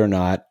determine whether or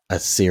not a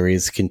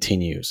series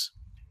continues,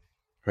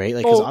 right?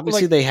 Like, because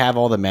obviously they have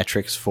all the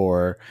metrics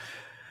for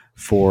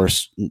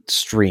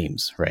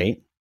streams,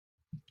 right?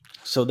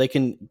 So they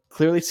can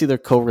clearly see the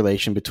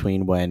correlation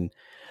between when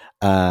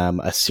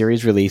a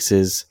series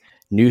releases,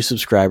 new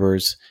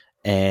subscribers,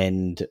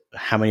 and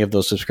how many of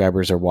those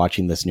subscribers are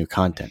watching this new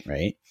content,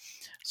 right?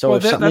 So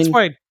that's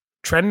why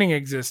trending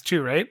exists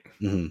too, right?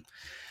 Mm-hmm.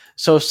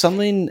 So if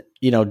something,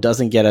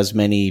 doesn't get as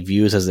many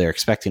views as they're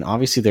expecting,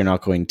 obviously they're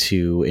not going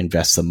to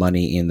invest the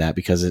money in that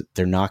because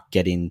they're not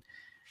getting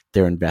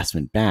their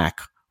investment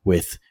back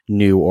with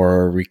new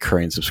or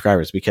recurring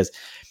subscribers. Because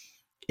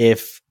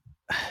if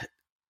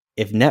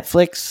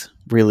Netflix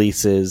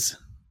releases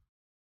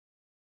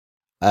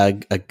a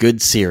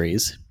good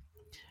series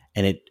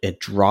and it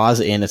draws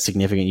in a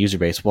significant user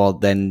base, well,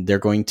 then they're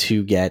going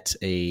to get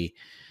a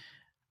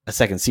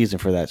second season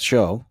for that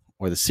show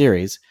or the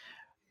series,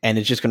 and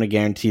it's just going to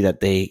guarantee that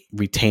they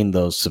retain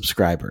those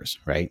subscribers,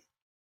 right?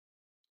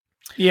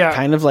 Yeah.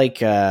 Kind of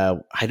like,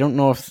 I don't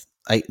know if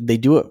they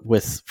do it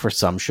for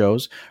some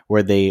shows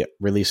where they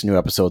release new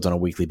episodes on a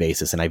weekly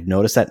basis. And I've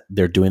noticed that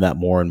they're doing that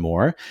more and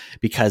more,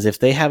 because if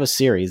they have a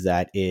series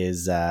that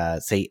is,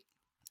 say,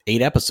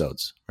 8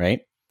 episodes,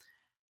 right?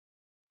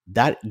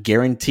 That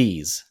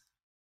guarantees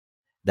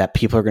that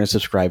people are going to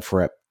subscribe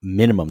for at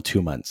minimum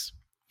 2 months,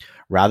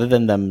 rather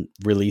than them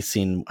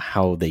releasing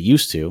how they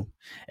used to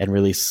and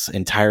release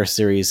entire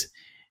series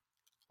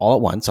all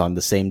at once on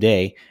the same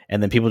day,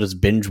 and then people just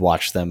binge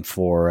watch them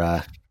for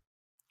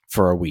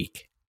a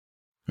week,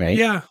 right?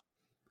 Yeah.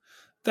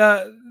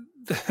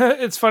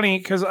 It's funny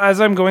because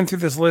as I'm going through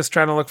this list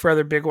trying to look for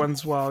other big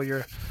ones while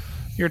you're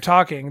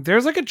talking,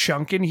 there's like a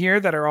chunk in here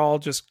that are all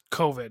just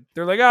COVID.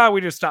 They're like,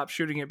 we just stopped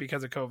shooting it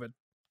because of COVID.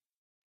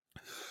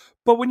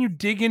 But when you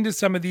dig into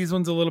some of these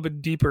ones a little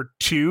bit deeper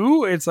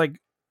too, it's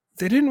like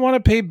they didn't want to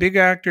pay big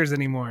actors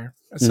anymore,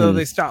 so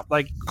they stopped.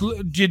 Like,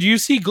 did you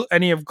see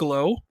any of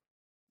Glow?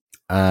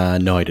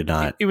 No, I did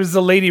not. It was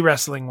the lady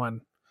wrestling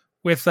one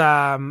with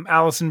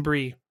Allison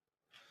Brie.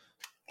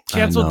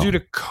 Canceled No. due to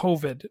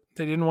COVID.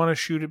 They didn't want to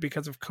shoot it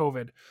because of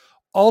COVID.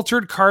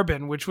 Altered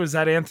Carbon, which was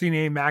that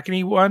Anthony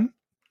Mackie one.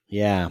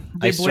 Yeah,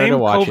 They I started blame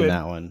watching COVID.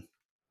 that one.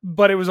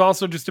 But it was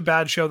also just a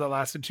bad show that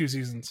lasted 2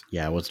 seasons.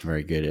 Yeah, it wasn't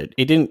very good.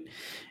 It didn't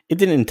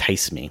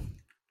entice me.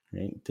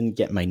 Right? It didn't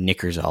get my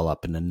knickers all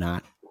up in a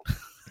knot.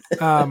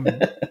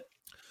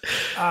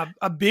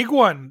 A big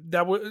one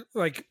that was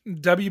like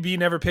WB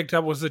never picked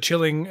up was The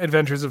Chilling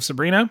Adventures of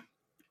Sabrina.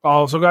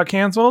 Also got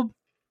canceled.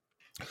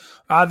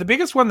 The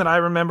biggest one that I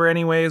remember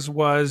anyways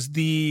was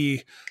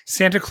the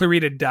Santa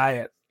Clarita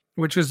Diet,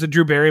 which was the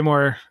Drew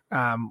Barrymore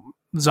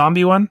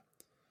zombie one.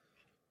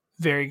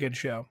 Very good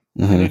show.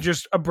 Mm-hmm. And it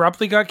just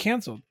abruptly got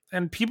canceled.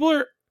 And people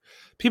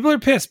are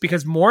pissed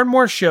because more and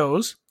more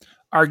shows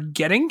are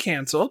getting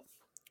canceled.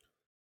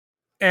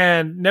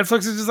 And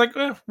Netflix is just like,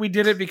 we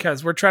did it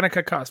because we're trying to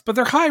cut costs. But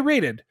they're high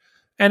rated.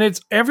 And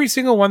it's every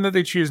single one that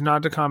they choose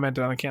not to comment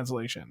on a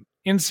cancellation.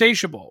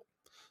 Insatiable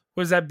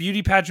was that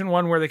beauty pageant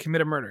one where they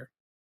commit a murder.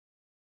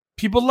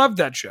 People loved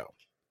that show.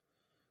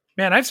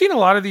 Man, I've seen a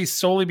lot of these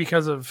solely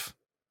because of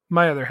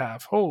My Other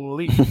Half.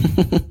 Holy.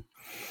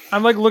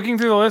 I'm like looking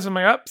through the list. I'm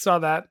like, saw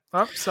that.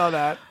 Saw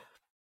that.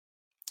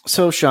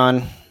 So,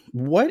 Sean,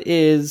 what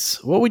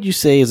would you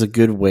say is a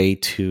good way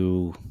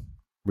to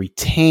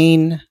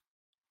retain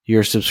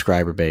your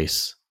subscriber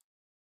base?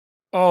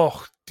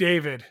 Oh,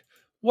 David,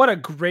 what a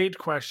great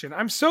question.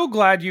 I'm so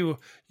glad you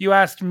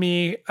asked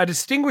me, a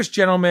distinguished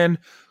gentleman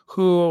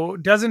who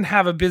doesn't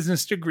have a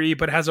business degree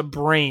but has a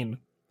brain.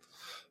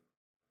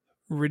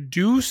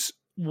 Reduce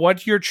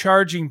what you're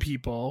charging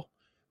people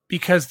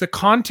because the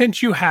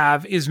content you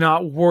have is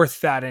not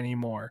worth that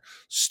anymore.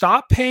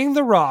 Stop paying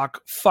The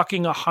Rock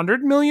fucking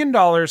 $100 million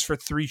for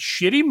 3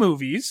 shitty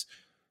movies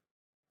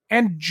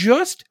and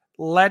just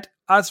let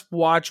us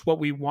watch what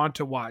we want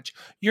to watch.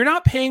 You're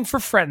not paying for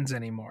Friends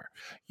anymore.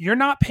 You're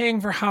not paying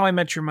for How I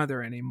Met Your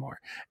Mother anymore.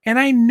 And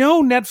I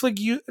know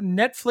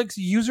Netflix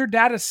user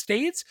data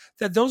states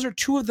that those are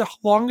 2 of the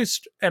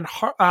longest and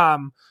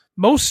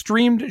most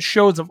streamed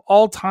shows of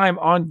all time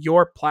on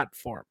your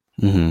platform.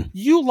 Mm-hmm.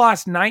 You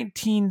lost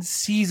 19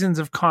 seasons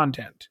of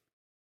content.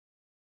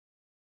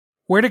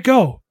 Where'd it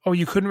go? Oh,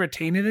 you couldn't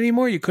retain it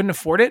anymore? You couldn't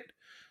afford it?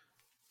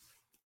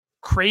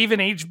 Crave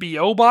and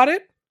HBO bought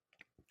it?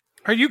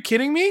 Are you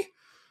kidding me?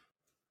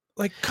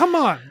 Like, come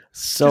on.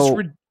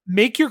 So Just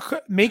make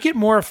it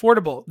more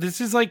affordable.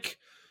 This is like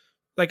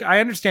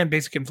I understand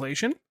basic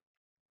inflation.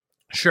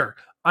 Sure.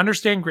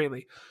 Understand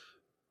greatly.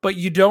 But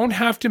you don't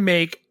have to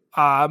make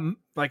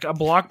like a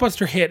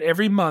blockbuster hit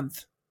every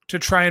month to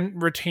try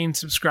and retain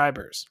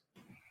subscribers.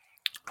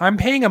 I'm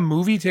paying a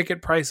movie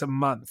ticket price a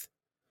month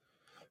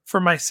for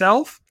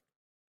myself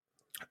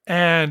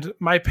and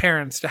my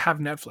parents to have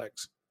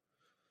Netflix.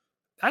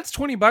 That's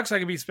 $20 I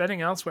could be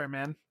spending elsewhere,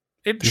 man.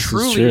 It This is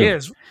truly true.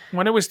 is.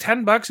 When it was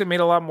 $10, it made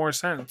a lot more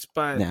sense.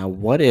 But now,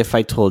 what if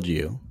I told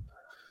you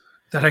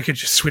that I could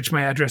just switch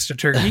my address to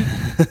Turkey?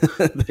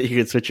 that you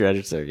could switch your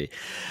address to Turkey?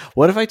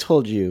 What if I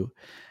told you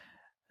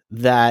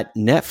that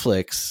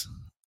Netflix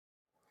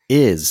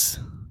is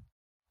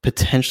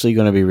potentially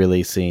going to be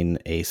releasing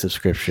a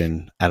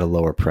subscription at a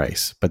lower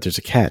price, but there's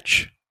a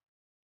catch?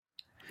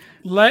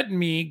 Let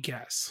me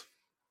guess.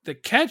 The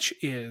catch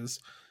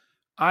is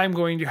I'm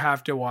going to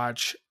have to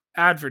watch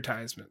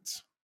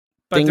advertisements.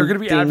 But Ding, they're going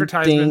to be ding,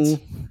 advertisements.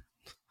 ding.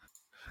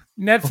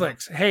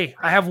 Netflix, hey,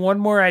 I have one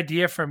more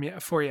idea for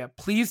you.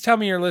 Please tell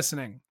me you're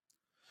listening.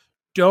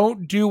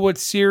 Don't do what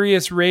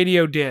Sirius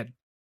Radio did.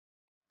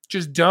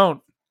 Just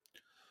don't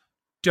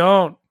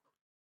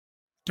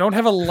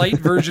have a light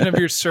version of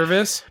your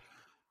service.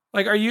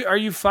 Like, are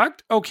you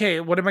fucked? Okay,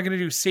 what am I going to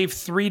do? Save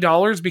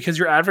 $3 because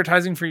you're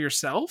advertising for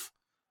yourself?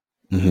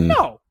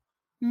 Mhm.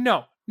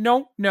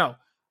 No.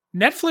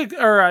 Netflix,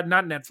 or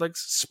not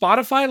Netflix,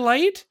 Spotify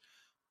Lite,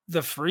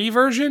 the free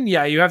version.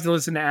 Yeah, you have to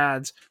listen to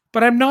ads,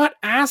 but I'm not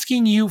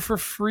asking you for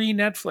free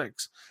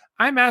Netflix.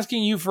 I'm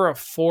asking you for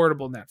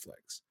affordable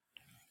Netflix.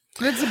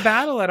 And it's a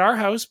battle at our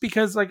house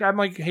because, like, I'm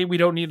like, hey, we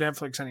don't need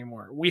Netflix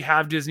anymore. We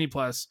have Disney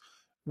Plus.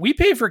 We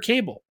pay for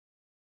cable.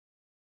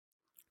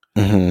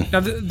 Mhm.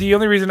 Now, the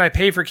only reason I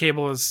pay for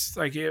cable is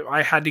like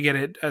I had to get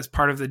it as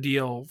part of the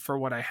deal for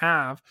what I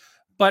have,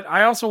 but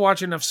I also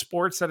watch enough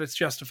sports that it's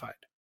justified.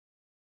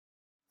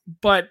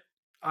 But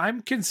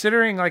I'm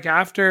considering, like,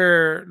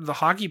 after the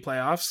hockey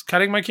playoffs,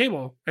 cutting my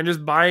cable and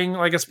just buying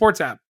like a sports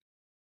app.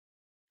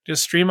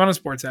 Just stream on a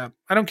sports app.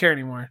 I don't care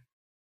anymore.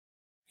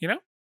 You know?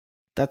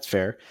 That's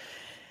fair.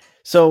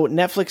 So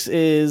Netflix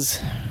is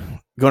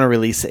going to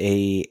release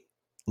a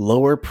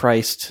lower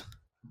priced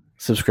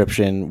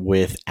subscription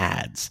with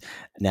ads.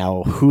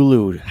 Now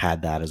Hulu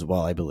had that as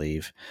well, I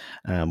believe,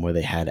 where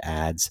they had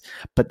ads.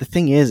 But the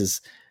thing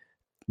is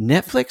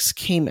Netflix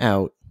came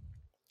out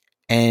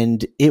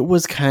and it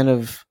was kind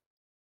of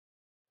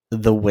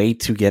the way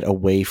to get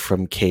away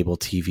from cable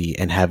TV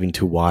and having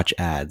to watch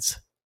ads.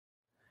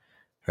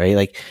 Right?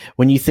 Like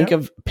when you think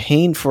of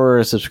paying for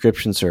a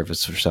subscription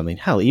service or something,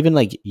 hell, even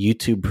like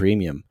YouTube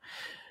Premium,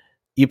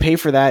 you pay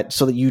for that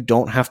so that you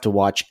don't have to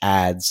watch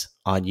ads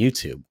on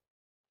YouTube.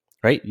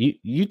 Right?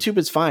 YouTube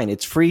is fine.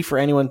 It's free for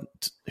anyone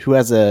who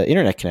has an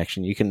internet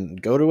connection. You can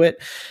go to it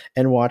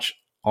and watch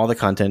all the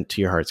content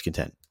to your heart's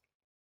content.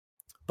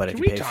 But Can if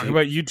you we pay talk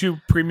about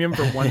YouTube Premium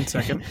for 1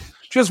 second?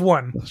 Just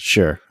one.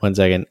 Sure. 1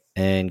 second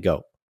and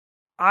go.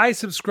 I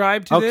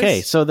subscribe to this.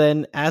 Okay, so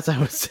then as I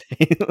was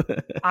saying,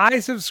 I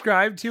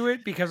subscribed to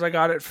it because I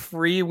got it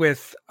free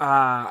with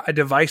a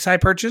device I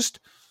purchased.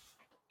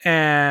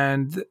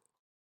 And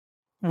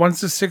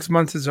once the 6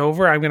 months is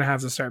over, I'm going to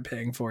have to start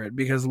paying for it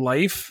because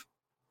life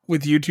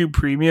with YouTube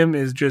Premium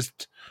is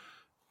just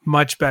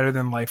much better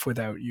than life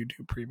without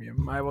YouTube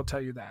Premium. I will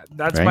tell you that.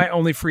 That's Right. my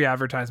only free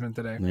advertisement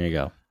today. There you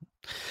go.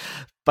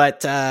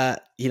 But,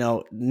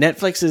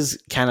 Netflix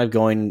is kind of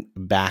going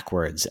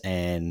backwards.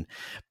 And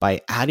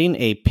by adding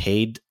a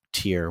paid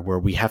tier where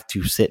we have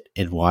to sit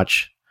and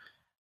watch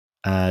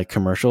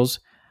commercials,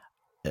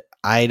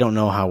 I don't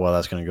know how well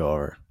that's going to go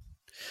over.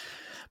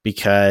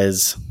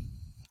 Because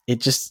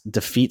it just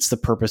defeats the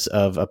purpose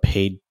of a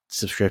paid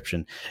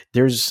subscription.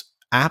 There's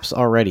apps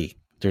already.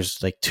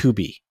 There's like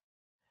Tubi,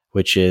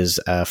 which is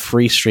a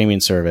free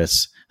streaming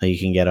service that you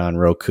can get on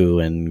Roku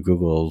and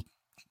Google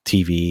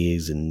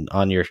TVs and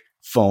on your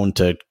phone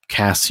to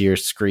cast to your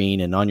screen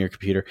and on your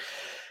computer.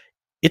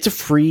 It's a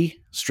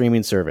free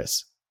streaming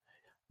service.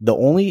 The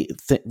only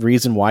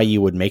reason why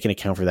you would make an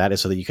account for that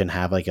is so that you can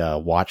have like a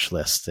watch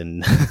list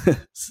and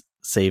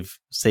save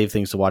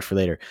things to watch for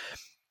later.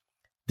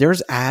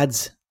 There's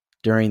ads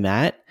during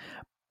that,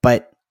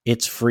 but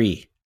it's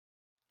free.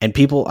 And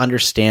people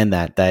understand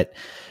that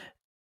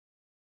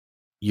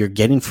you're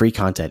getting free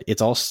content.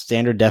 It's all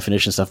standard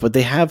definition stuff, but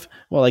they have,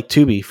 well, like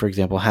Tubi, for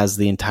example, has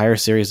the entire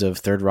series of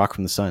Third Rock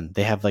from the Sun.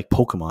 They have like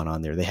Pokemon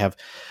on there. They have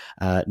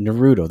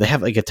Naruto. They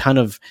have like a ton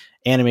of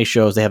anime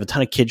shows. They have a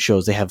ton of kid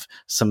shows. They have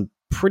some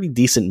pretty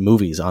decent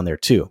movies on there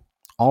too.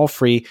 All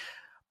free,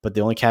 but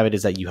the only caveat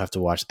is that you have to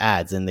watch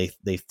ads, and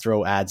they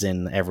throw ads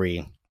in every,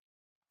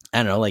 I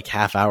don't know, like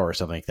half hour or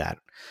something like that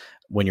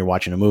when you're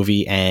watching a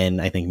movie,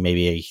 and I think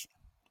maybe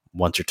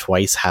once or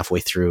twice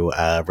halfway through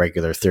a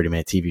regular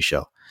 30-minute TV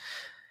show.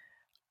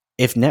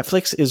 If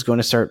Netflix is going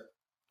to start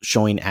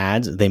showing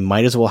ads, they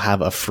might as well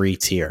have a free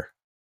tier.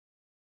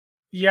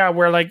 Yeah,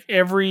 where like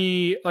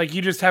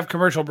you just have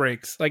commercial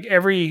breaks. Like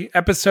every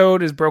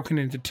episode is broken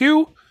into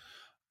 2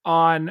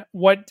 on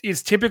what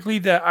is typically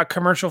a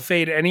commercial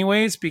fade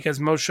anyways, because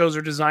most shows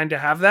are designed to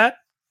have that.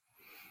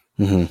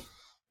 Mm-hmm.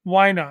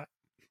 Why not?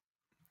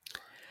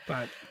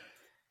 But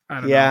I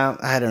don't know. Yeah,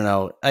 I don't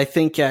know. I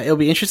think it'll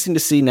be interesting to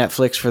see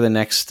Netflix for the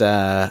next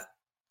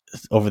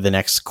over the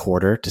next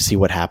quarter to see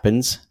what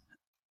happens,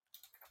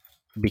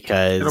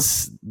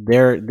 because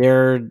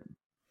they're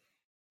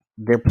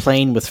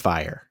playing with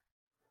fire.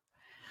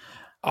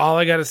 All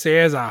I gotta say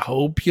is I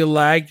hope you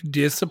like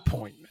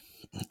disappointment.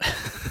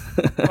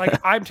 Like,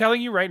 I'm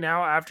telling you right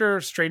now, after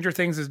Stranger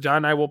Things is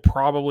done, I will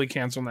probably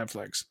cancel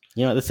Netflix.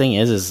 You know, the thing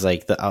is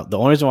like the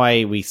only reason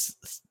why we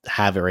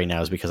have it right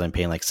now is because I'm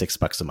paying like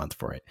 $6 a month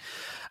for it.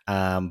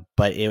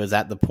 But it was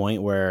at the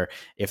point where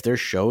if there's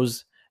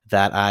shows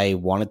that I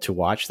wanted to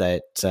watch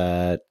that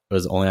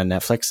was only on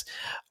Netflix,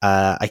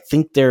 I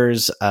think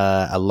there's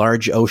a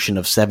large ocean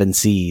of 7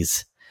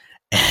 seas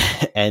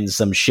and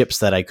some ships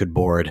that I could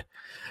board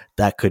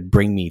that could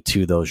bring me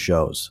to those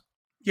shows.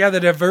 Yeah,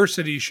 the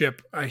diversity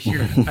ship. I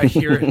hear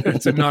it.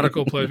 It's a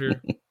nautical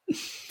pleasure.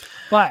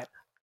 But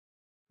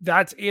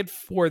that's it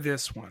for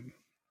this one.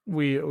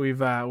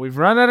 We've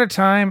run out of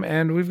time,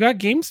 and we've got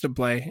games to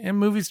play and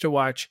movies to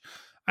watch.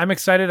 I'm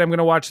excited. I'm going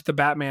to watch The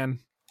Batman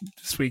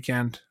this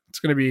weekend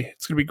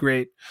It's gonna be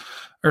great.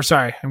 Or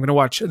sorry, I'm gonna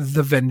watch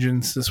The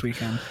Vengeance this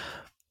weekend.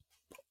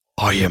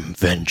 I am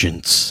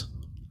vengeance.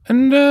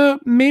 And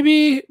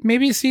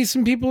maybe see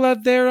some people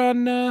out there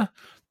on the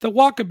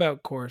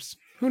walkabout course.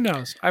 Who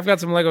knows? I've got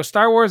some Lego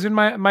Star Wars in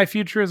my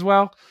future as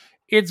well.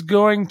 It's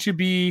going to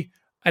be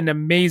an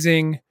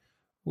amazing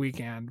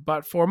weekend.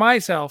 But for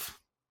myself,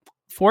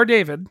 for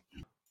David,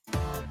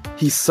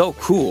 He's so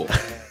cool.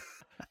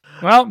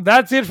 well,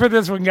 that's it for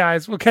this one,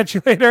 guys. We'll catch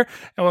you later,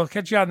 and we'll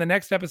catch you on the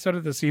next episode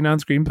of the Scene on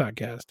Screen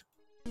podcast.